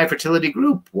CNY fertility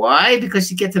group. Why? Because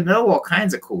you get to know all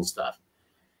kinds of cool stuff.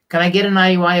 Can I get an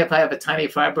IUI if I have a tiny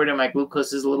fibroid and my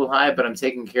glucose is a little high, but I'm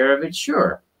taking care of it?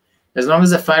 Sure. As long as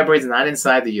the fibroid is not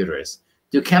inside the uterus.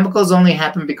 Do chemicals only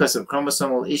happen because of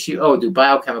chromosomal issue? Oh, do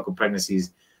biochemical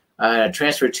pregnancies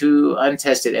transfer to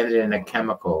untested ended in a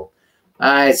chemical?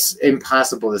 It's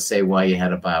impossible to say why you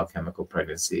had a biochemical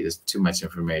pregnancy. There's too much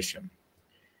information.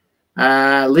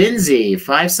 Lindsay,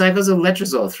 5 cycles of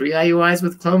letrozole, 3 IUIs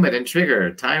with Clomid and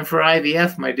trigger. Time for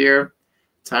IVF, my dear.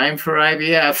 Time for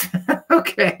IVF.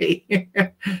 Okay.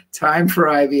 Time for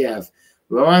IVF.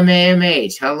 Low on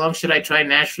AMH. How long should I try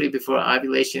naturally before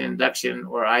ovulation induction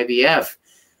or IVF?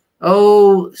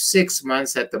 Oh, 6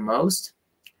 months at the most.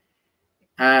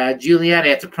 Juliana,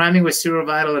 after priming with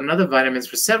Serovital and other vitamins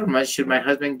for several months, should my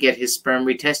husband get his sperm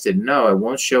retested? No, it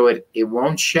won't show it. It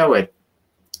won't show it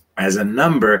as a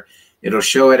number. It'll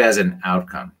show it as an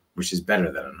outcome, which is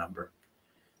better than a number.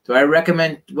 Do I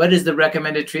recommend, what is the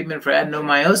recommended treatment for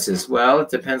adenomyosis? Well, it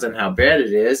depends on how bad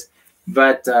it is,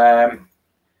 but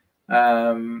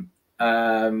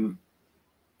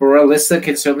Orilissa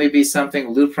can certainly be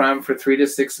something. Lupron for 3 to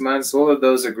 6 months. All of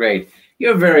those are great.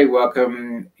 You're very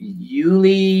welcome,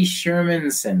 Yuli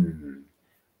Shermanson.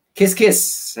 Kiss,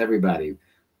 kiss, everybody.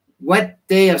 What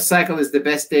day of cycle is the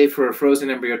best day for a frozen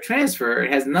embryo transfer?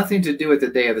 It has nothing to do with the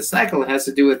day of the cycle. It has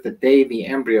to do with the day the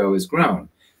embryo is grown.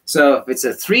 So if it's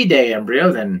a 3-day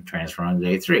embryo, then transfer on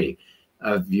day 3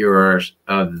 of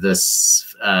the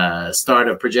start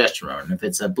of progesterone. If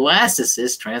it's a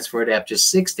blastocyst, transfer it after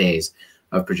 6 days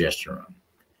of progesterone.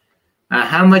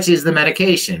 How much is the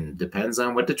medication? Depends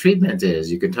on what the treatment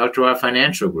is. You can talk to our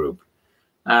financial group.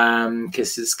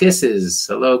 Kisses, kisses.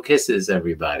 Hello, kisses,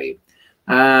 everybody.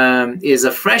 Is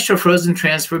a fresh or frozen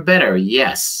transfer better?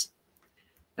 Yes.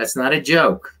 That's not a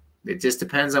joke. It just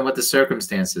depends on what the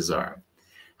circumstances are.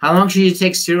 How long should you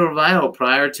take Serovital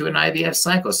prior to an IVF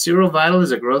cycle? Serovital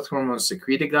is a growth hormone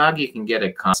secretagogue you can get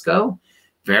at Costco.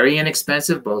 Very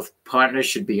inexpensive. Both partners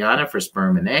should be on it for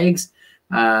sperm and eggs.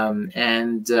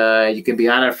 You can be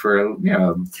on it for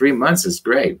 3 months is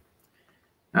great.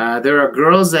 There are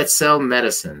girls that sell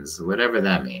medicines, whatever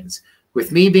that means.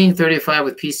 With me being 35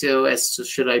 with PCOS,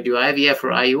 should I do IVF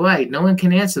or IUI? No one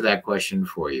can answer that question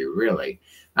for you, really.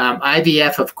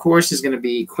 IVF, of course, is going to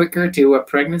be quicker to a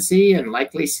pregnancy and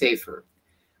likely safer.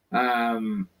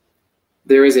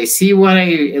 There is a CY,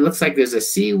 it looks like there's a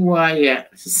CNY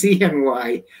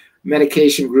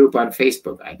medication group on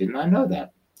Facebook. I did not know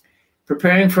that.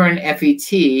 Preparing for an FET,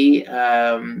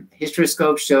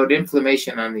 hysteroscope showed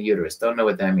inflammation on the uterus. Don't know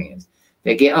what that means.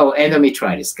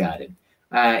 Endometritis, got it.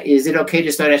 Is it okay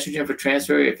to start estrogen for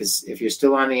transfer if you're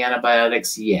still on the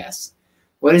antibiotics? Yes.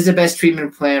 What is the best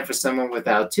treatment plan for someone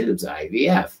without tubes?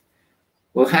 IVF.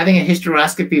 Will having a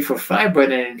hysteroscopy for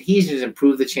fibroid and adhesions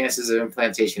improve the chances of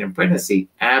implantation in pregnancy?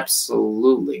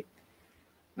 Absolutely.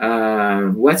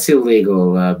 What's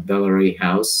illegal, Bellary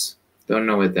House? Don't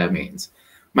know what that means.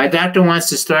 My doctor wants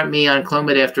to start me on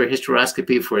Clomid after a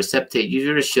hysteroscopy for a septate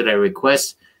uterus. Should I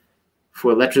request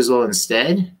for letrozole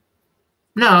instead?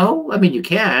 No, I mean, you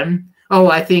can. Oh,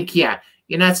 I think, yeah.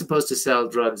 You're not supposed to sell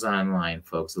drugs online,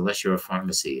 folks, unless you're a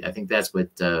pharmacy. I think that's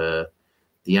what the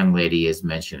young lady is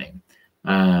mentioning.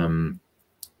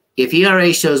 If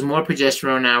ERA shows more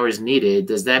progesterone hours needed,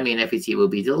 does that mean FET will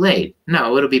be delayed?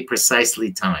 No, it'll be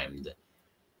precisely timed.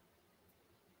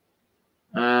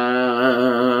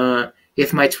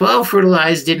 If my 12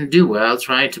 fertilized didn't do well,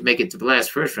 trying to make it to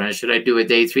blast first round, should I do a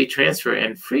day 3 transfer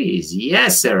and freeze?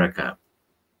 Yes, Erica.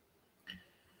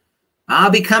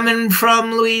 I'll be coming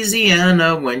from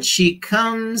Louisiana when she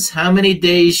comes. How many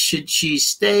days should she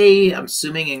stay? I'm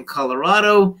assuming in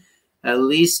Colorado, at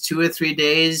least 2 or 3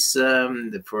 days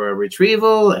for a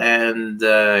retrieval. And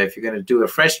if you're going to do a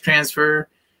fresh transfer,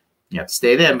 you have to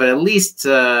stay then. But at least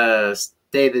stay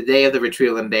the day of the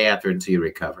retrieval and the day after until you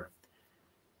recover.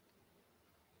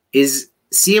 Is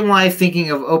CMY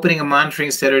thinking of opening a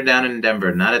monitoring center down in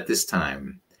Denver? Not at this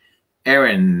time.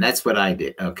 Aaron, that's what I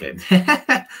did. Okay.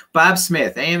 Bob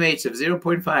Smith, AMH of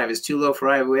 0.5 is too low for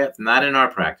IVF. Not in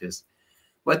our practice.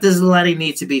 What does the lining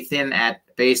need to be thin at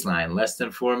baseline? Less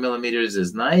than 4 millimeters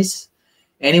is nice.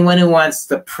 Anyone who wants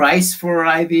the price for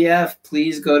IVF,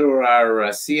 please go to our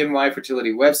CNY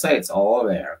fertility website. It's all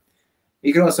there.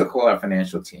 You can also call our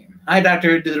financial team. Hi,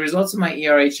 doctor. Do the results of my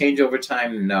ERA change over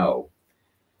time? No.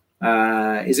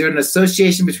 Is there an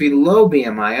association between low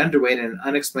BMI, underweight, and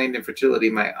unexplained infertility?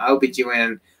 My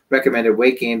OBGYN recommended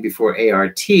weight gain before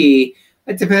ART. It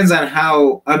depends on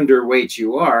how underweight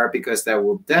you are, because that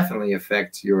will definitely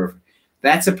affect your...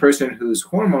 That's a person whose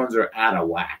hormones are out of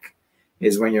whack,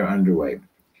 is when you're underweight.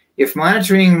 If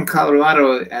monitoring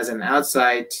Colorado as an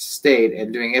outside state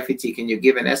and doing FET, can you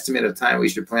give an estimate of time we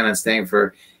should plan on staying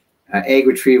for egg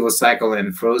retrieval cycle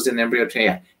and frozen embryo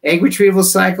training? Egg retrieval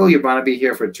cycle, you want to be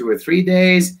here for 2 or 3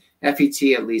 days. FET,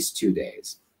 at least 2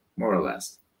 days, more or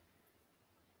less.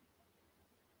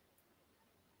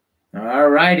 All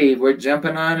righty, we're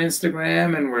jumping on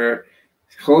Instagram and we're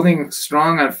holding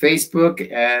strong on Facebook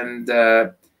and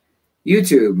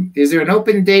YouTube. Is there an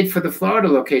open date for the Florida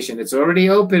location? It's already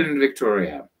open in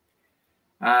Victoria.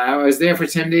 I was there for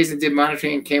 10 days and did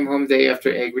monitoring and came home day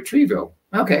after egg retrieval.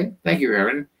 Okay, thank you,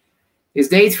 Aaron. Is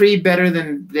day 3 better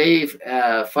than day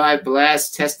 5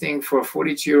 blast testing for a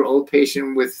 42-year-old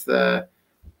patient with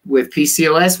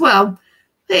PCOS? Well,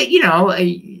 you know,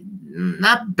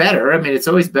 not better. I mean, it's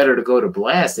always better to go to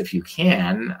blast if you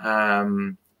can.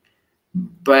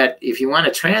 But if you want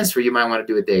to transfer, you might want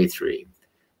to do a day 3.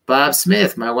 Bob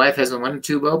Smith, my wife has one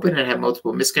tube open and had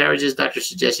multiple miscarriages. Doctor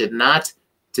suggested not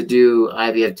to do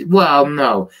IVF. Well,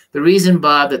 no. The reason,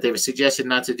 Bob, that they've suggested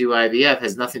not to do IVF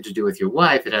has nothing to do with your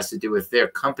wife. It has to do with their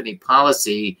company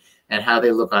policy and how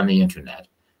they look on the internet.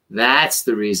 That's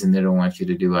the reason they don't want you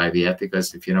to do IVF,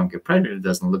 because if you don't get pregnant, it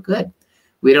doesn't look good.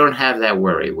 We don't have that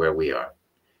worry where we are.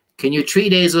 Can you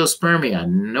treat azospermia?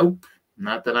 Nope,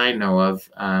 not that I know of.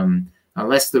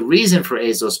 Unless the reason for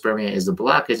azospermia is the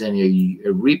blockage in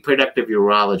your reproductive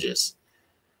urologist.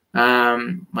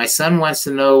 My son wants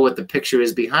to know what the picture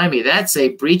is behind me. That's a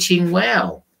breaching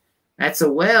whale. That's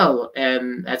a whale,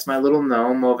 and that's my little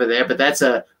gnome over there. But that's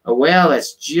a whale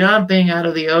that's jumping out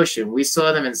of the ocean. We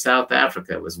saw them in South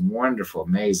Africa. It was wonderful,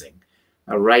 amazing.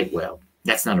 A right whale.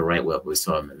 That's not a right whale, but we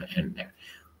saw them in there.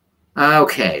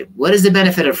 Okay, what is the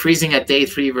benefit of freezing at day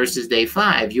 3 versus day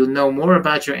 5? You'll know more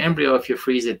about your embryo if you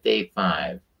freeze at day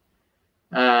 5.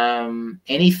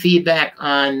 Any feedback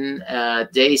on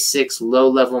day 6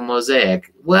 low-level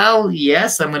mosaic? Well,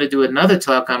 yes, I'm going to do another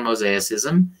talk on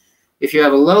mosaicism. If you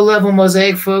have a low-level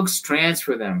mosaic, folks,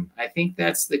 transfer them. I think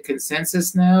that's the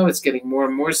consensus now. It's getting more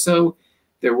and more so.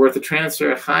 They're worth a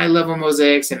transfer. High-level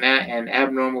mosaics and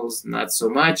abnormals, not so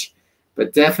much.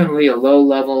 But definitely a low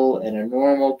level and a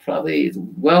normal, probably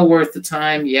well worth the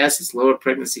time. Yes, it's lower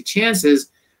pregnancy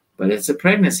chances, but it's a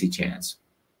pregnancy chance.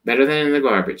 Better than in the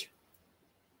garbage.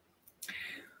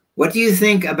 What do you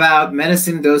think about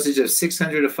medicine dosage of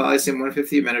 600 of follium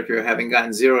 150 of menopur having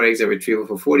gotten 0 eggs at retrieval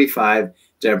for 45,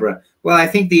 Deborah? Well, I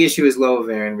think the issue is low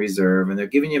ovarian reserve, and they're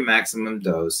giving you maximum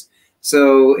dose.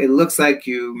 So it looks like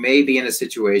you may be in a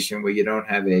situation where you don't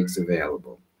have eggs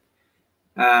available.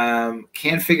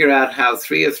 Can't figure out how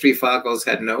 3 of 3 follicles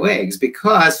had no eggs,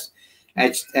 because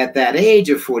at that age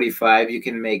of 45, you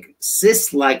can make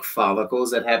cyst-like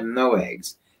follicles that have no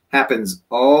eggs. Happens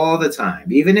all the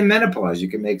time. Even in menopause, you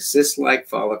can make cyst-like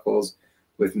follicles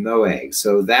with no eggs.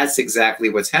 So that's exactly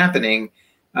what's happening.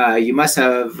 You must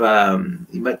have,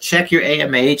 you must check your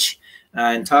AMH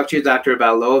and talk to your doctor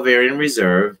about low ovarian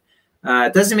reserve.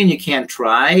 It doesn't mean you can't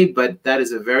try, but that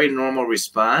is a very normal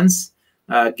response.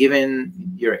 Given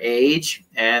your age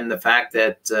and the fact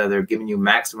that they're giving you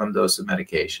maximum dose of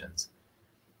medications.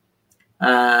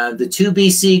 The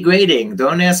 2BC grading.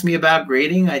 Don't ask me about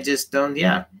grading. I just don't,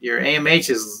 yeah. Your AMH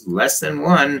is less than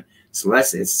 1. It's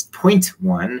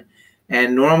 0.1.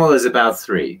 And normal is about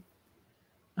 3.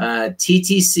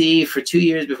 TTC for 2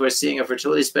 years before seeing a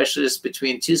fertility specialist.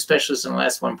 Between 2 specialists in the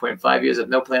last 1.5 years. Have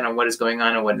no plan on what is going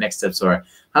on and what next steps are.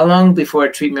 How long before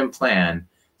a treatment plan?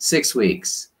 6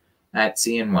 weeks. At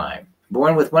CNY.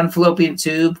 Born with 1 fallopian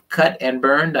tube, cut and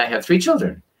burned. I have 3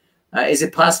 children. Is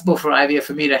it possible for IVF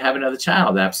for me to have another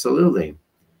child? Absolutely.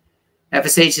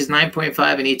 FSH is 9.5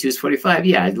 and E2 is 45.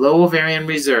 Yeah, low ovarian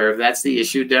reserve. That's the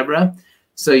issue, Deborah.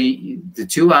 So the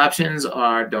 2 options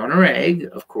are donor egg,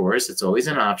 of course. It's always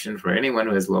an option for anyone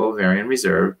who has low ovarian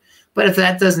reserve. But if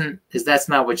that doesn't, if that's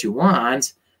not what you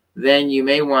want, then you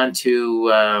may want to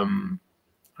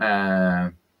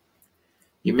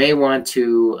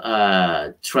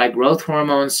try growth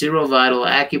hormone, serovital,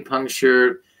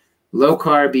 acupuncture, low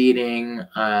carb eating,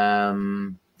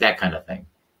 that kind of thing.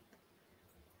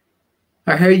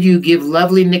 I heard you give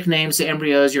lovely nicknames to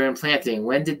embryos you're implanting.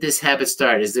 When did this habit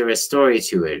start? Is there a story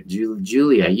to it?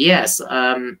 Julia, yes.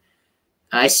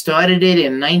 I started it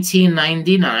in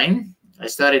 1999. I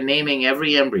started naming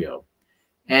every embryo.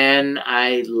 And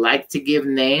I like to give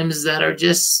names that are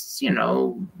just, you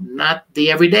know, not the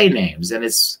everyday names. And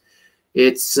it's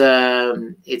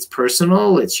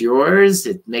personal. It's yours.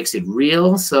 It makes it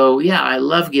real. So yeah, I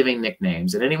love giving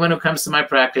nicknames. And anyone who comes to my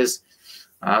practice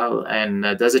and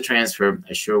does a transfer,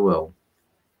 I sure will.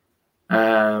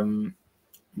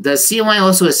 Does CY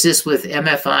also assist with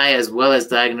MFI as well as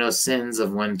diagnose sins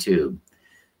of 1 tube?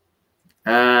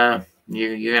 You're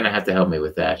going to have to help me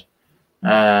with that.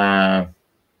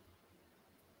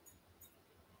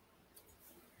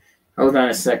 Hold on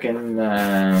a second.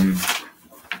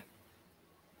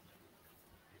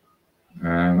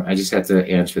 I just have to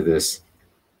answer this.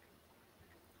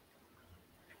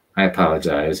 I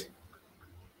apologize.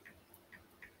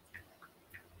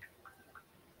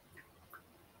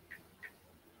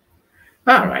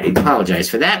 All right, apologize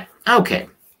for that. Okay.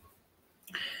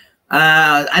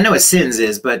 I know what SINS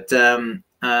is, but CNY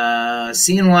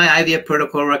IVF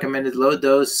protocol recommended low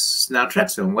dose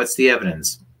naltrexone. What's the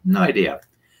evidence? No idea.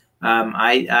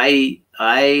 I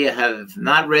have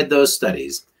not read those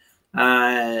studies.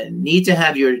 Need to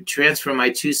have your transfer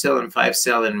my 2-cell and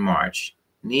 5-cell in March.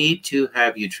 Need to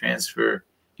have you transfer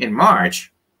in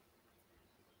March.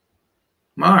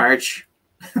 March?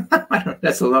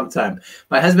 That's a long time.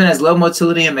 My husband has low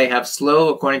motility and may have slow,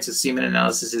 according to semen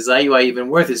analysis. Is IUI even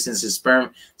worth it since his sperm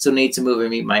still need to move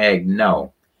and meet my egg?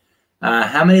 No.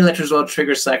 How many letrozole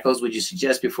trigger cycles would you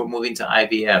suggest before moving to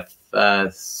IVF?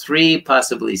 3,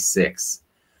 possibly 6.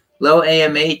 Low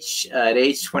AMH at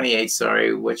age 28,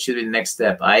 sorry. What should be the next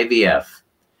step? IVF.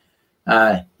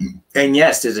 And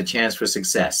yes, there's a chance for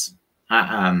success.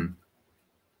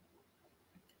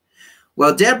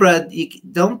 Well, Deborah,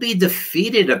 don't be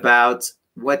defeated about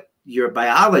what your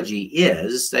biology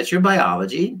is. That's your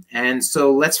biology. And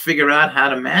so let's figure out how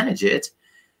to manage it.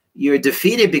 You're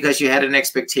defeated because you had an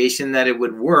expectation that it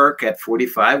would work at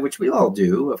 45, which we all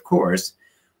do, of course.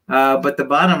 But the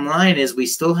bottom line is we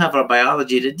still have our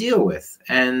biology to deal with.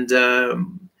 And there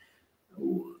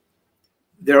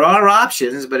are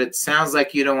options, but it sounds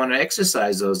like you don't want to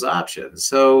exercise those options.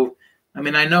 So, I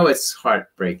mean, I know it's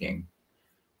heartbreaking.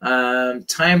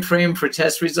 Time frame for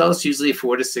test results, usually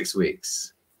 4 to 6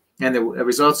 weeks. and the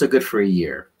results are good for a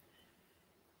year.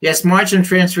 Yes, March, I'm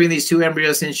transferring these 2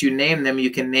 embryos. Since you named them,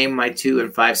 you can name my 2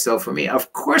 and 5 cell for me.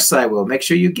 Of course I will. Make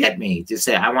sure you get me. Just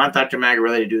say, I want Dr.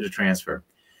 Magarelli to do the transfer.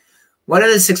 What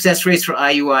are the success rates for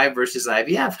IUI versus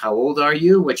IVF? How old are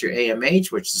you? What's your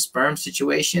AMH? What's the sperm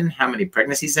situation? How many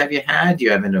pregnancies have you had? Do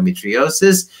you have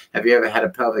endometriosis? Have you ever had a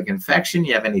pelvic infection? Do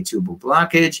you have any tubal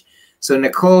blockage? So,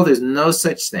 Nicole, there's no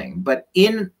such thing. But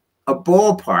in a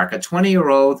ballpark, a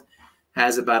 20-year-old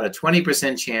has about a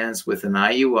 20% chance with an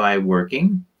IUI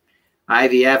working.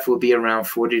 IVF will be around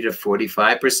 40 to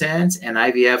 45%, and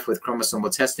IVF with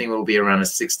chromosomal testing will be around a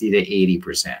 60 to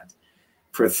 80%.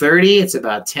 For 30, it's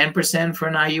about 10% for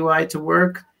an IUI to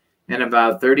work, and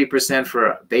about 30%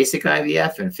 for basic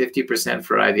IVF, and 50%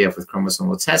 for IVF with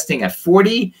chromosomal testing. At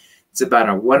 40, it's about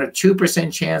a 1 or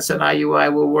 2% chance an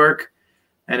IUI will work,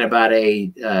 and about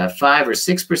a 5 or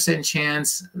 6%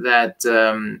 chance that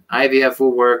IVF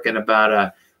will work, and about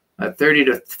a 30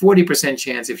 to 40%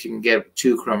 chance if you can get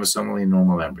 2 chromosomally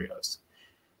normal embryos.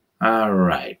 All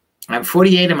right. I'm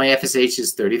 48 and my FSH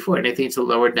is 34. Anything to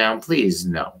lower down, please?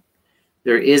 No.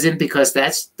 There isn't, because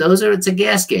it's a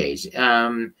gas gauge.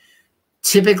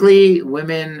 Typically,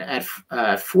 women at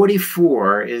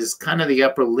 44 is kind of the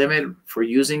upper limit for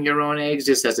using your own eggs,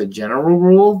 just as a general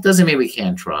rule. Doesn't mean we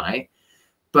can't try.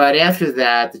 But after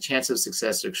that, the chance of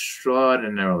success is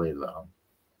extraordinarily low.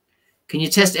 Can you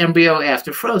test embryo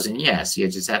after frozen? Yes, you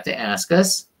just have to ask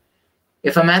us.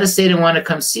 If I'm out of state and want to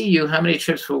come see you, how many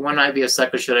trips for 1 IVF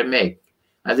cycle should I make?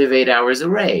 I live 8 hours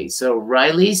away. So,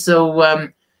 Riley,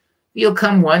 you'll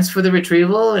come once for the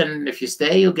retrieval, and if you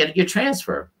stay, you'll get your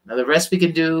transfer. Now, the rest we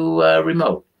can do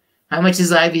remote. How much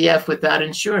is IVF without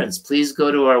insurance? Please go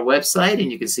to our website,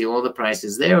 and you can see all the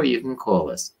prices there, or you can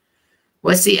call us.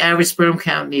 What's the average sperm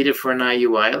count needed for an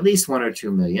IUI? At least 1 or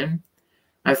 2 million.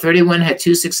 I'm 31, had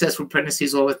 2 successful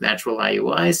pregnancies, all with natural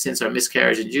IUIs. Since our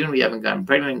miscarriage in June, we haven't gotten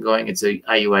pregnant and going into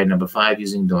IUI number 5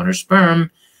 using donor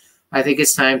sperm. I think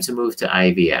it's time to move to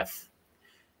IVF.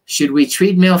 Should we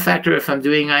treat male factor if I'm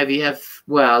doing IVF?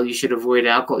 Well, you should avoid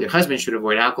alcohol. Your husband should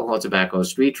avoid alcohol, tobacco,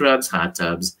 street drugs, hot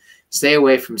tubs, stay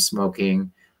away from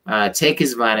smoking, take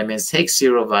his vitamins, take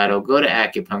Serovital, go to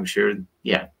acupuncture.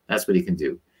 Yeah, that's what he can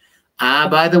do.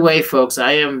 By the way, folks,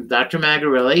 I am Dr.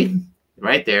 Magarelli.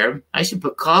 Right there. I should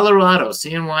put Colorado,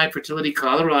 CNY Fertility,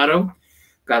 Colorado.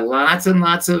 Got lots and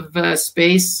lots of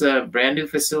space, brand new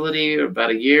facility, about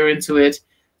a year into it.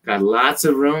 Got lots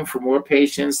of room for more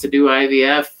patients to do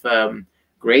IVF.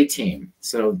 Great team.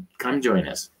 So come join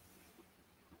us.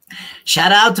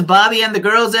 Shout out to Bobby and the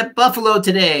girls at Buffalo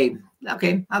today.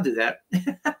 Okay, I'll do that.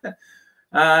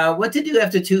 What to do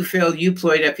after 2 failed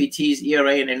euploid FETs,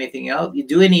 ERA, and anything else? You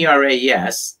do an ERA,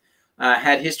 yes.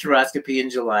 Had hysteroscopy in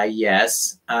July,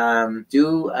 yes.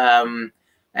 Do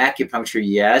acupuncture,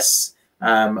 yes.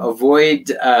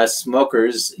 Avoid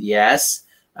smokers, yes.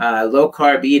 Low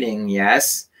carb eating,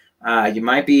 yes. You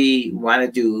might want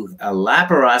to do a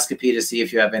laparoscopy to see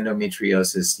if you have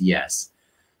endometriosis, yes.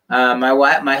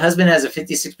 My husband has a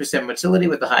 56% motility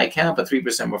with a high count, but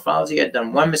 3% morphology. I'd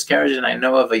done 1 miscarriage and I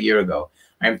know of a year ago.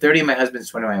 I'm 30, my husband's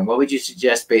 21. What would you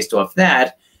suggest based off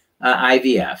that?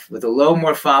 IVF. With a low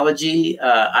morphology,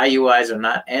 IUIs are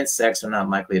not, and sex are not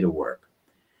likely to work.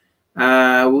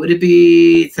 Would it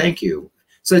be, thank you.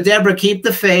 So Deborah, keep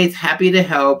the faith, happy to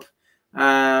help,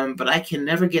 but I can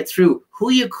never get through. Who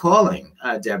are you calling,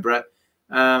 Deborah?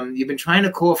 You've been trying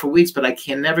to call for weeks, but I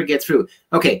can never get through.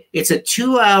 Okay, it's a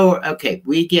 2-hour, okay,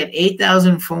 we get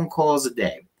 8,000 phone calls a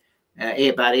day,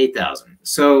 about 8,000.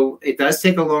 So it does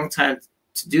take a long time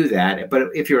to do that, but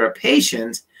if you're a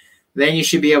patient, then you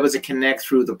should be able to connect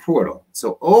through the portal.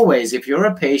 So always, if you're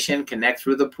a patient, connect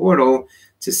through the portal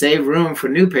to save room for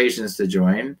new patients to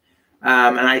join.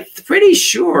 And I'm pretty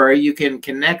sure you can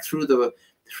connect through the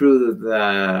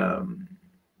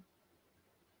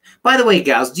by the way,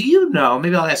 gals, do you know,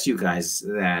 maybe I'll ask you guys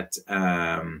that,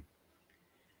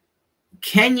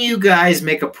 can you guys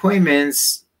make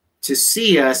appointments to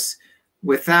see us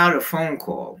without a phone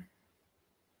call?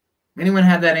 Anyone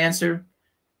have that answer?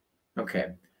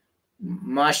 Okay.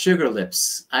 My sugar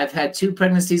lips. I've had 2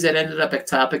 pregnancies that ended up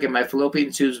ectopic and my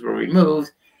fallopian tubes were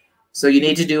removed. So you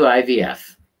need to do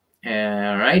IVF.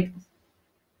 All right.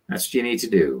 That's what you need to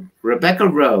do. Rebecca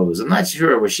Rose. I'm not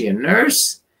sure. Was she a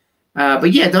nurse?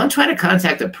 But yeah, don't try to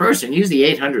contact a person. Use the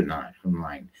 800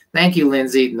 line. Thank you,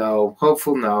 Lindsay. No.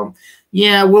 Hopeful, no.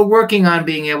 Yeah, we're working on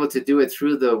being able to do it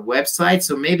through the website.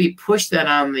 So maybe push that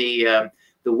on the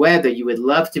web that you would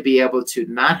love to be able to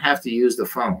not have to use the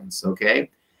phones. Okay.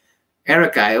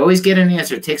 Erica, I always get an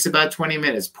answer. It takes about 20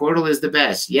 minutes. Portal is the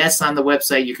best. Yes, on the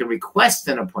website, you can request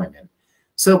an appointment.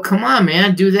 So come on,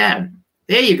 man, do that.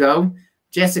 There you go.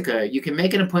 Jessica, you can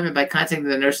make an appointment by contacting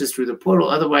the nurses through the portal.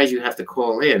 Otherwise, you have to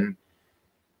call in.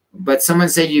 But someone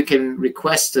said you can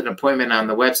request an appointment on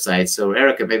the website. So,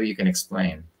 Erica, maybe you can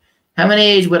explain. How many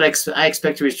age would I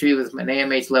expect to retrieve with an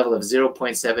AMH level of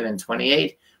 0.7 and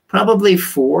 28? Probably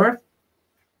 4.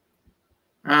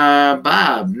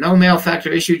 Bob, no male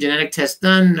factor issue, genetic test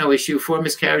done, no issue. 4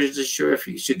 miscarriages, is sure if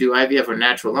you should do IVF or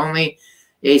natural only.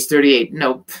 Age 38,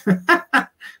 nope.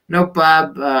 Nope,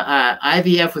 Bob.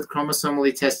 IVF with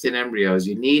chromosomally tested embryos.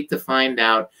 You need to find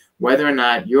out whether or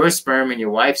not your sperm and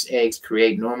your wife's eggs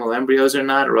create normal embryos or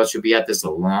not, or else you'll be at this a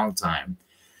long time.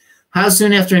 How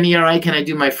soon after an ERI can I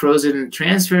do my frozen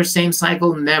transfer? Same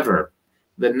cycle? Never.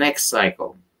 The next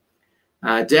cycle.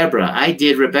 Deborah, I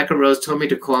did. Rebecca Rose told me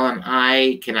to call and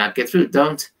I cannot get through.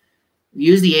 Don't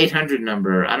use the 800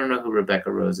 number. I don't know who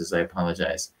Rebecca Rose is. I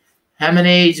apologize. How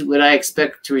many age would I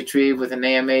expect to retrieve with an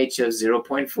AMH of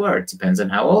 0.4? It depends on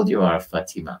how old you are,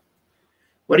 Fatima.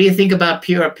 What do you think about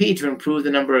PRP to improve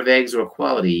the number of eggs or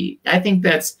quality? I think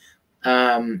that's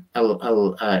an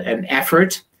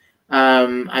effort.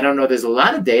 I don't know. There's a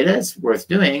lot of data. It's worth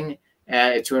doing.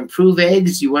 To improve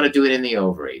eggs, you want to do it in the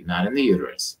ovary, not in the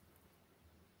uterus.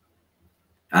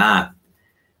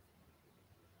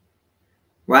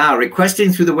 Wow,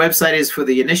 requesting through the website is for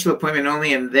the initial appointment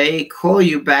only, and they call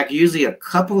you back usually a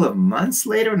couple of months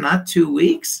later, not 2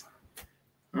 weeks.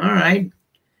 All right.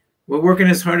 We're working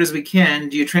as hard as we can.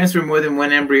 Do you transfer more than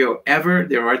 1 embryo ever?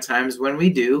 There are times when we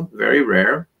do, very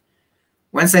rare.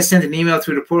 Once I sent an email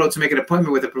through the portal to make an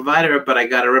appointment with a provider, but I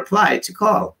got a reply to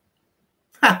call.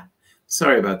 Ha!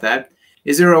 Sorry about that.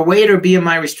 Is there a weight or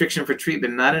BMI restriction for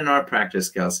treatment? Not in our practice,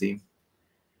 Kelsey.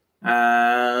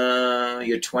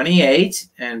 You're 28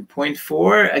 and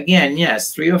 0.4. Again,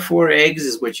 yes, 3 or 4 eggs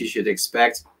is what you should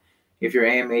expect if your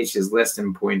AMH is less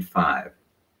than 0.5.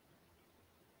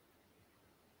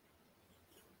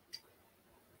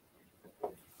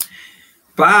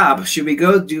 Bob, should we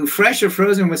go do fresh or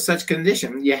frozen with such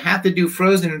condition? You have to do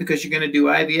frozen because you're going to do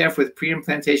IVF with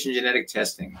pre-implantation genetic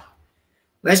testing.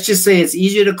 Let's just say it's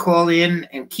easier to call in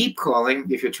and keep calling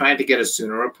if you're trying to get a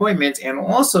sooner appointment. And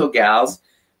also, gals,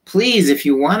 please, if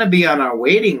you want to be on our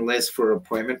waiting list for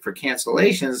appointment for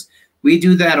cancellations, we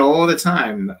do that all the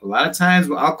time. A lot of times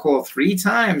I'll call 3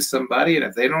 times somebody, and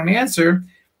if they don't answer,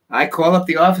 I call up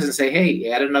the office and say,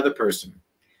 hey, add another person.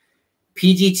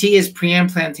 PGT is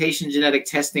pre-implantation genetic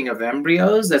testing of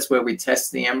embryos. That's where we test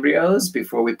the embryos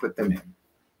before we put them in.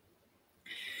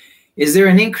 Is there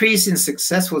an increase in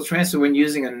successful transfer when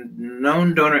using a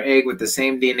known donor egg with the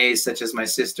same DNA such as my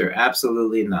sister?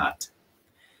 Absolutely not.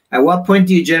 At what point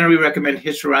do you generally recommend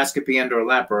hysteroscopy and or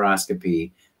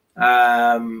laparoscopy?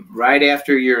 Right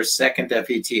after your second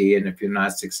FET, and if you're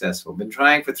not successful. Been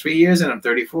trying for 3 years and I'm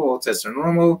 34. All tests are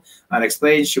normal.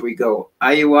 Unexplained. Should we go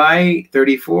IUI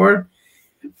 34?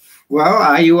 Well,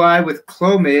 IUI with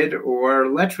Clomid or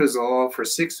Letrozole for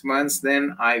 6 months,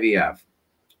 then IVF.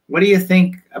 What do you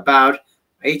think about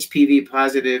HPV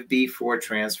positive B4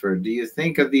 transfer? Do you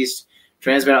think of these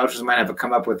transfer ultras might have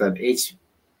come up with an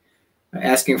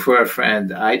asking for a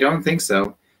friend? I don't think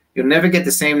so. You'll never get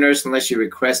the same nurse unless you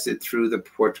request it through the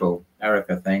portal.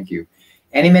 Erica, thank you.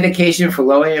 Any medication for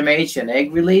low AMH and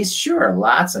egg release? Sure,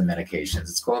 lots of medications.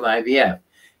 It's called IVF.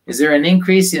 Is there an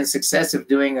increase in success of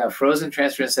doing a frozen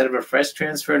transfer instead of a fresh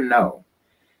transfer? No.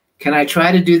 Can I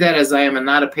try to do that as I am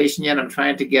not a patient yet? I'm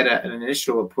trying to get an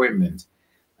initial appointment.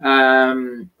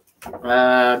 Gosh,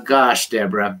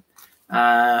 Deborah.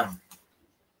 Can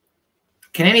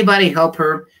anybody help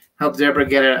Deborah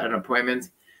get an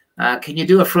appointment? Can you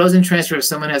do a frozen transfer if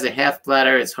someone has a half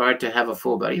bladder? It's hard to have a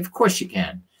full bladder. Of course you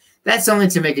can. That's only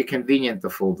to make it convenient, the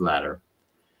full bladder.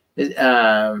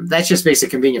 That just makes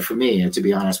it convenient for me, and to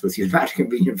be honest with you, not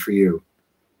convenient for you.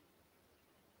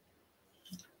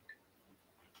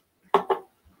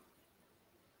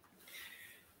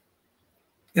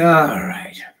 All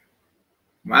right.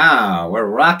 Wow, we're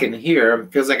rocking here.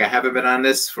 Feels like I haven't been on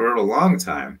this for a long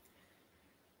time.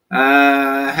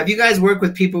 Have you guys worked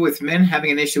with people with men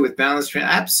having an issue with balance?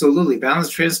 Absolutely.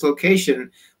 Balance translocation.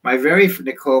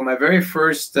 Nicole, my very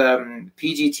first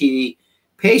PGT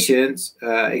patient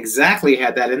exactly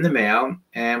had that in the mail,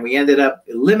 and we ended up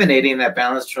eliminating that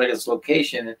balance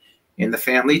translocation in the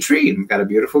family tree. We've got a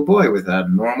beautiful boy with a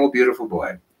normal, beautiful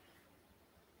boy.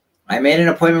 I made an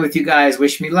appointment with you guys.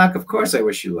 Wish me luck. Of course I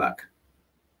wish you luck.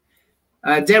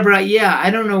 Deborah, yeah, I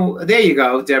don't know. There you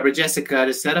go, Deborah. Jessica,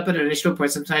 to set up an initial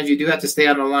appointment, sometimes you do have to stay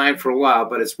on the line for a while,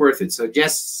 but it's worth it. So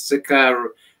Jessica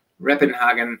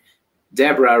Reppenhagen,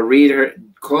 Deborah,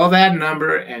 call that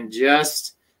number and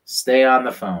just stay on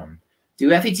the phone. Do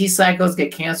FET cycles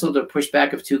get canceled or pushed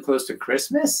back if too close to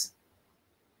Christmas?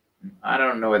 I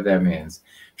don't know what that means.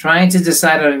 Trying to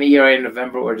decide on an ERA in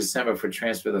November or December for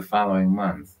transfer the following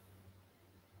month.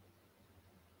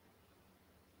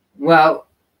 Well,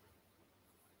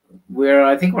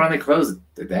 I think we're only closed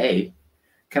today.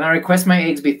 Can I request my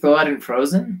eggs be thawed and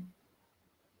frozen?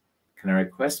 Can I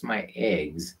request my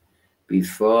eggs be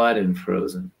thawed and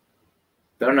frozen?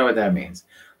 Don't know what that means.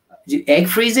 Egg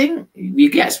freezing?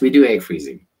 Yes, we do egg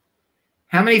freezing.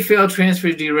 How many failed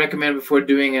transfers do you recommend before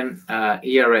doing an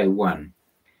ERA? 1.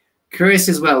 Curious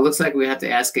as well. Looks like we have to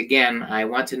ask again. I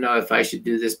want to know if I should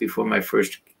do this before my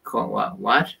first call.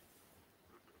 What?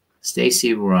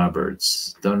 Stacy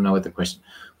Roberts. Don't know what the question.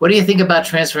 What do you think about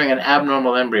transferring an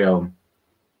abnormal embryo?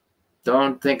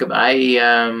 Don't think of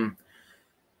abnormal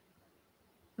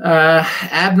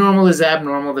is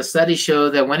abnormal. The studies show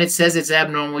that when it says it's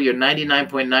abnormal, you're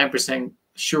 99.9%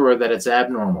 sure that it's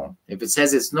abnormal. If it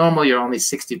says it's normal, you're only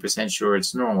 60% sure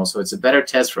it's normal. So it's a better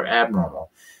test for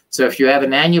abnormal. So if you have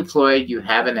an aneuploid, you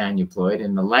have an aneuploid,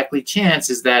 and the likely chance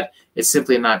is that it's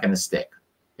simply not going to stick.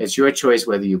 It's your choice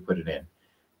whether you put it in.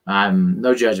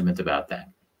 No judgment about that.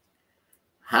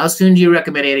 How soon do you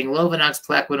recommend adding Lovenox,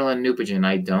 Plaquenil, and Neupogen?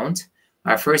 I don't.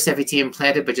 Our first FET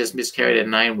implanted, but just miscarried at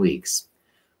 9 weeks.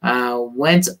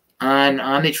 Went on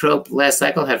Omnitrope last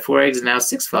cycle, had 4 eggs and now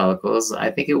 6 follicles. I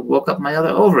think it woke up my other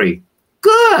ovary.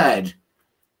 Good.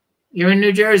 You're in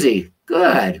New Jersey.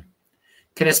 Good.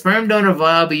 Can a sperm donor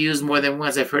vial be used more than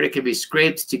once? I've heard it can be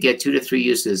scraped to get 2 to 3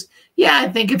 uses. Yeah,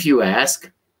 I think if you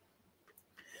ask.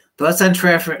 Thoughts on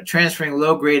transferring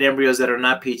low-grade embryos that are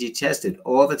not PG tested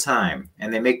all the time,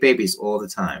 and they make babies all the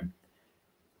time.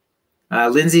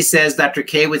 Lindsay says Dr.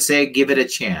 K would say, give it a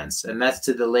chance. And that's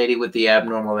to the lady with the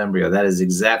abnormal embryo. That is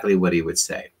exactly what he would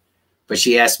say. But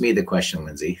she asked me the question,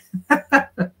 Lindsay.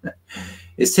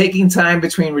 Is taking time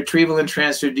between retrieval and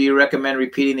transfer, do you recommend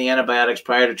repeating the antibiotics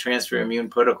prior to transfer immune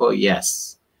protocol?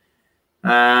 Yes.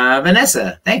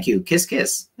 Vanessa, thank you. Kiss,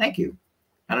 kiss. Thank you.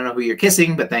 I don't know who you're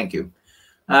kissing, but thank you.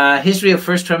 History of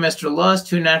first trimester loss,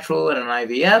 2 natural and an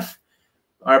IVF.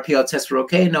 RPL tests were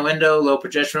okay, no endo, low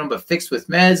progesterone, but fixed with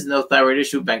meds, no thyroid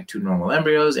issue, bank 2 normal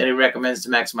embryos. And he recommends to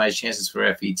maximize chances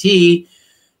for FET.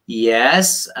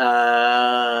 Yes.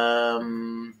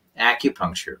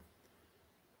 Acupuncture.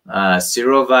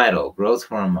 Serovital, growth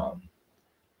hormone.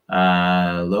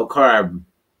 Low carb.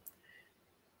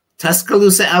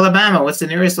 Tuscaloosa, Alabama. What's the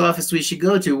nearest office we should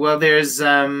go to? Well, there's,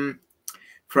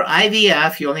 for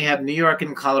IVF, you only have New York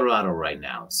and Colorado right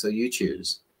now, so you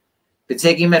choose. Been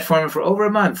taking metformin for over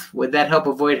a month. Would that help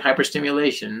avoid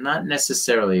hyperstimulation? Not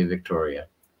necessarily, Victoria.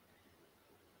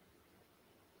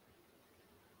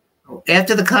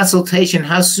 After the consultation,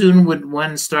 how soon would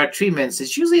one start treatments?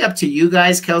 It's usually up to you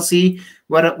guys, Kelsey.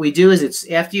 What we do is it's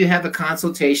after you have the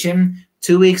consultation,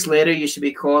 2 weeks later, you should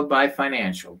be called by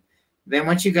financial. Then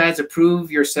once you guys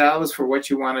approve yourselves for what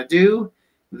you want to do,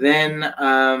 then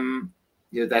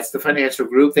that's the financial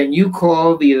group. Then you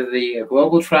call either the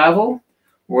global travel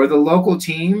or the local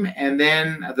team, and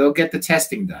then they'll get the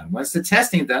testing done. Once the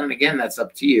testing done, and again, that's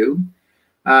up to you,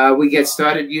 we get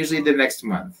started usually the next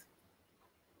month.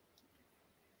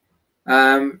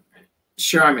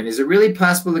 Sharman, is it really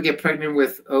possible to get pregnant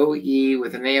with OE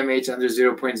with an AMH under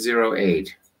 0.08?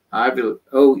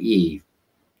 OE.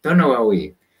 Don't know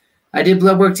OE. I did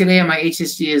blood work today, and my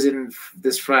HSG is in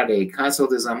this Friday.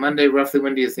 Consult is on Monday. Roughly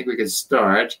when do you think we could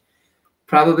start?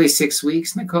 Probably 6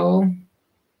 weeks, Nicole.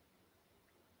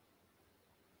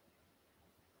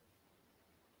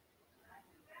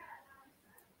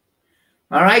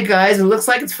 All right, guys, it looks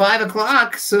like it's 5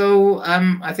 o'clock, so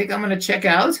I think I'm going to check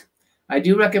out. I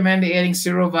do recommend adding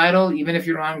Serovital, even if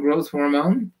you're on growth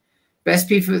hormone. Best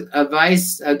piece of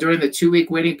advice during the 2-week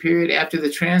waiting period after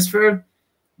the transfer,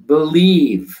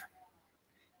 believe.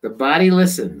 The body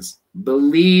listens.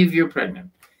 Believe you're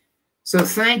pregnant. So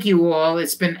thank you all.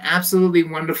 It's been absolutely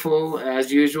wonderful.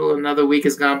 As usual, another week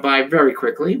has gone by very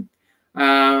quickly.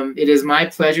 It is my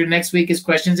pleasure. Next week is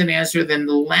questions and answer. Then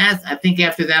I think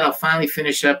after that, I'll finally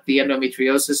finish up the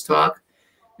endometriosis talk,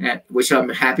 which I'm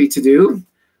happy to do.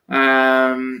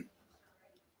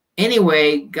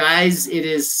 Anyway, guys, it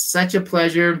is such a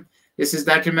pleasure. This is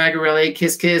Dr. Magarelli.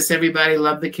 Kiss, kiss, everybody.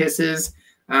 Love the kisses.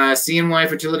 CNY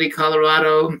Fertility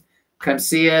Colorado. Come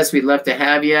see us. We'd love to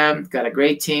have you. Got a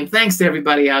great team. Thanks to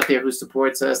everybody out there who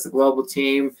supports us, the global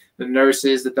team, the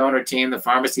nurses, the donor team, the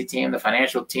pharmacy team, the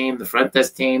financial team, the front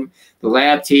desk team, the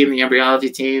lab team, the embryology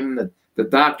team, the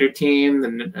doctor team,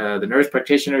 the nurse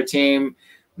practitioner team,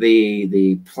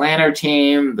 the planner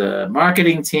team, the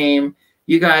marketing team.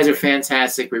 You guys are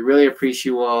fantastic. We really appreciate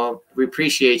you all. We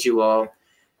appreciate you all.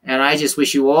 And I just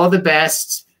wish you all the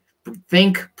best.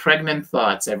 Think pregnant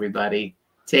thoughts, everybody.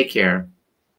 Take care.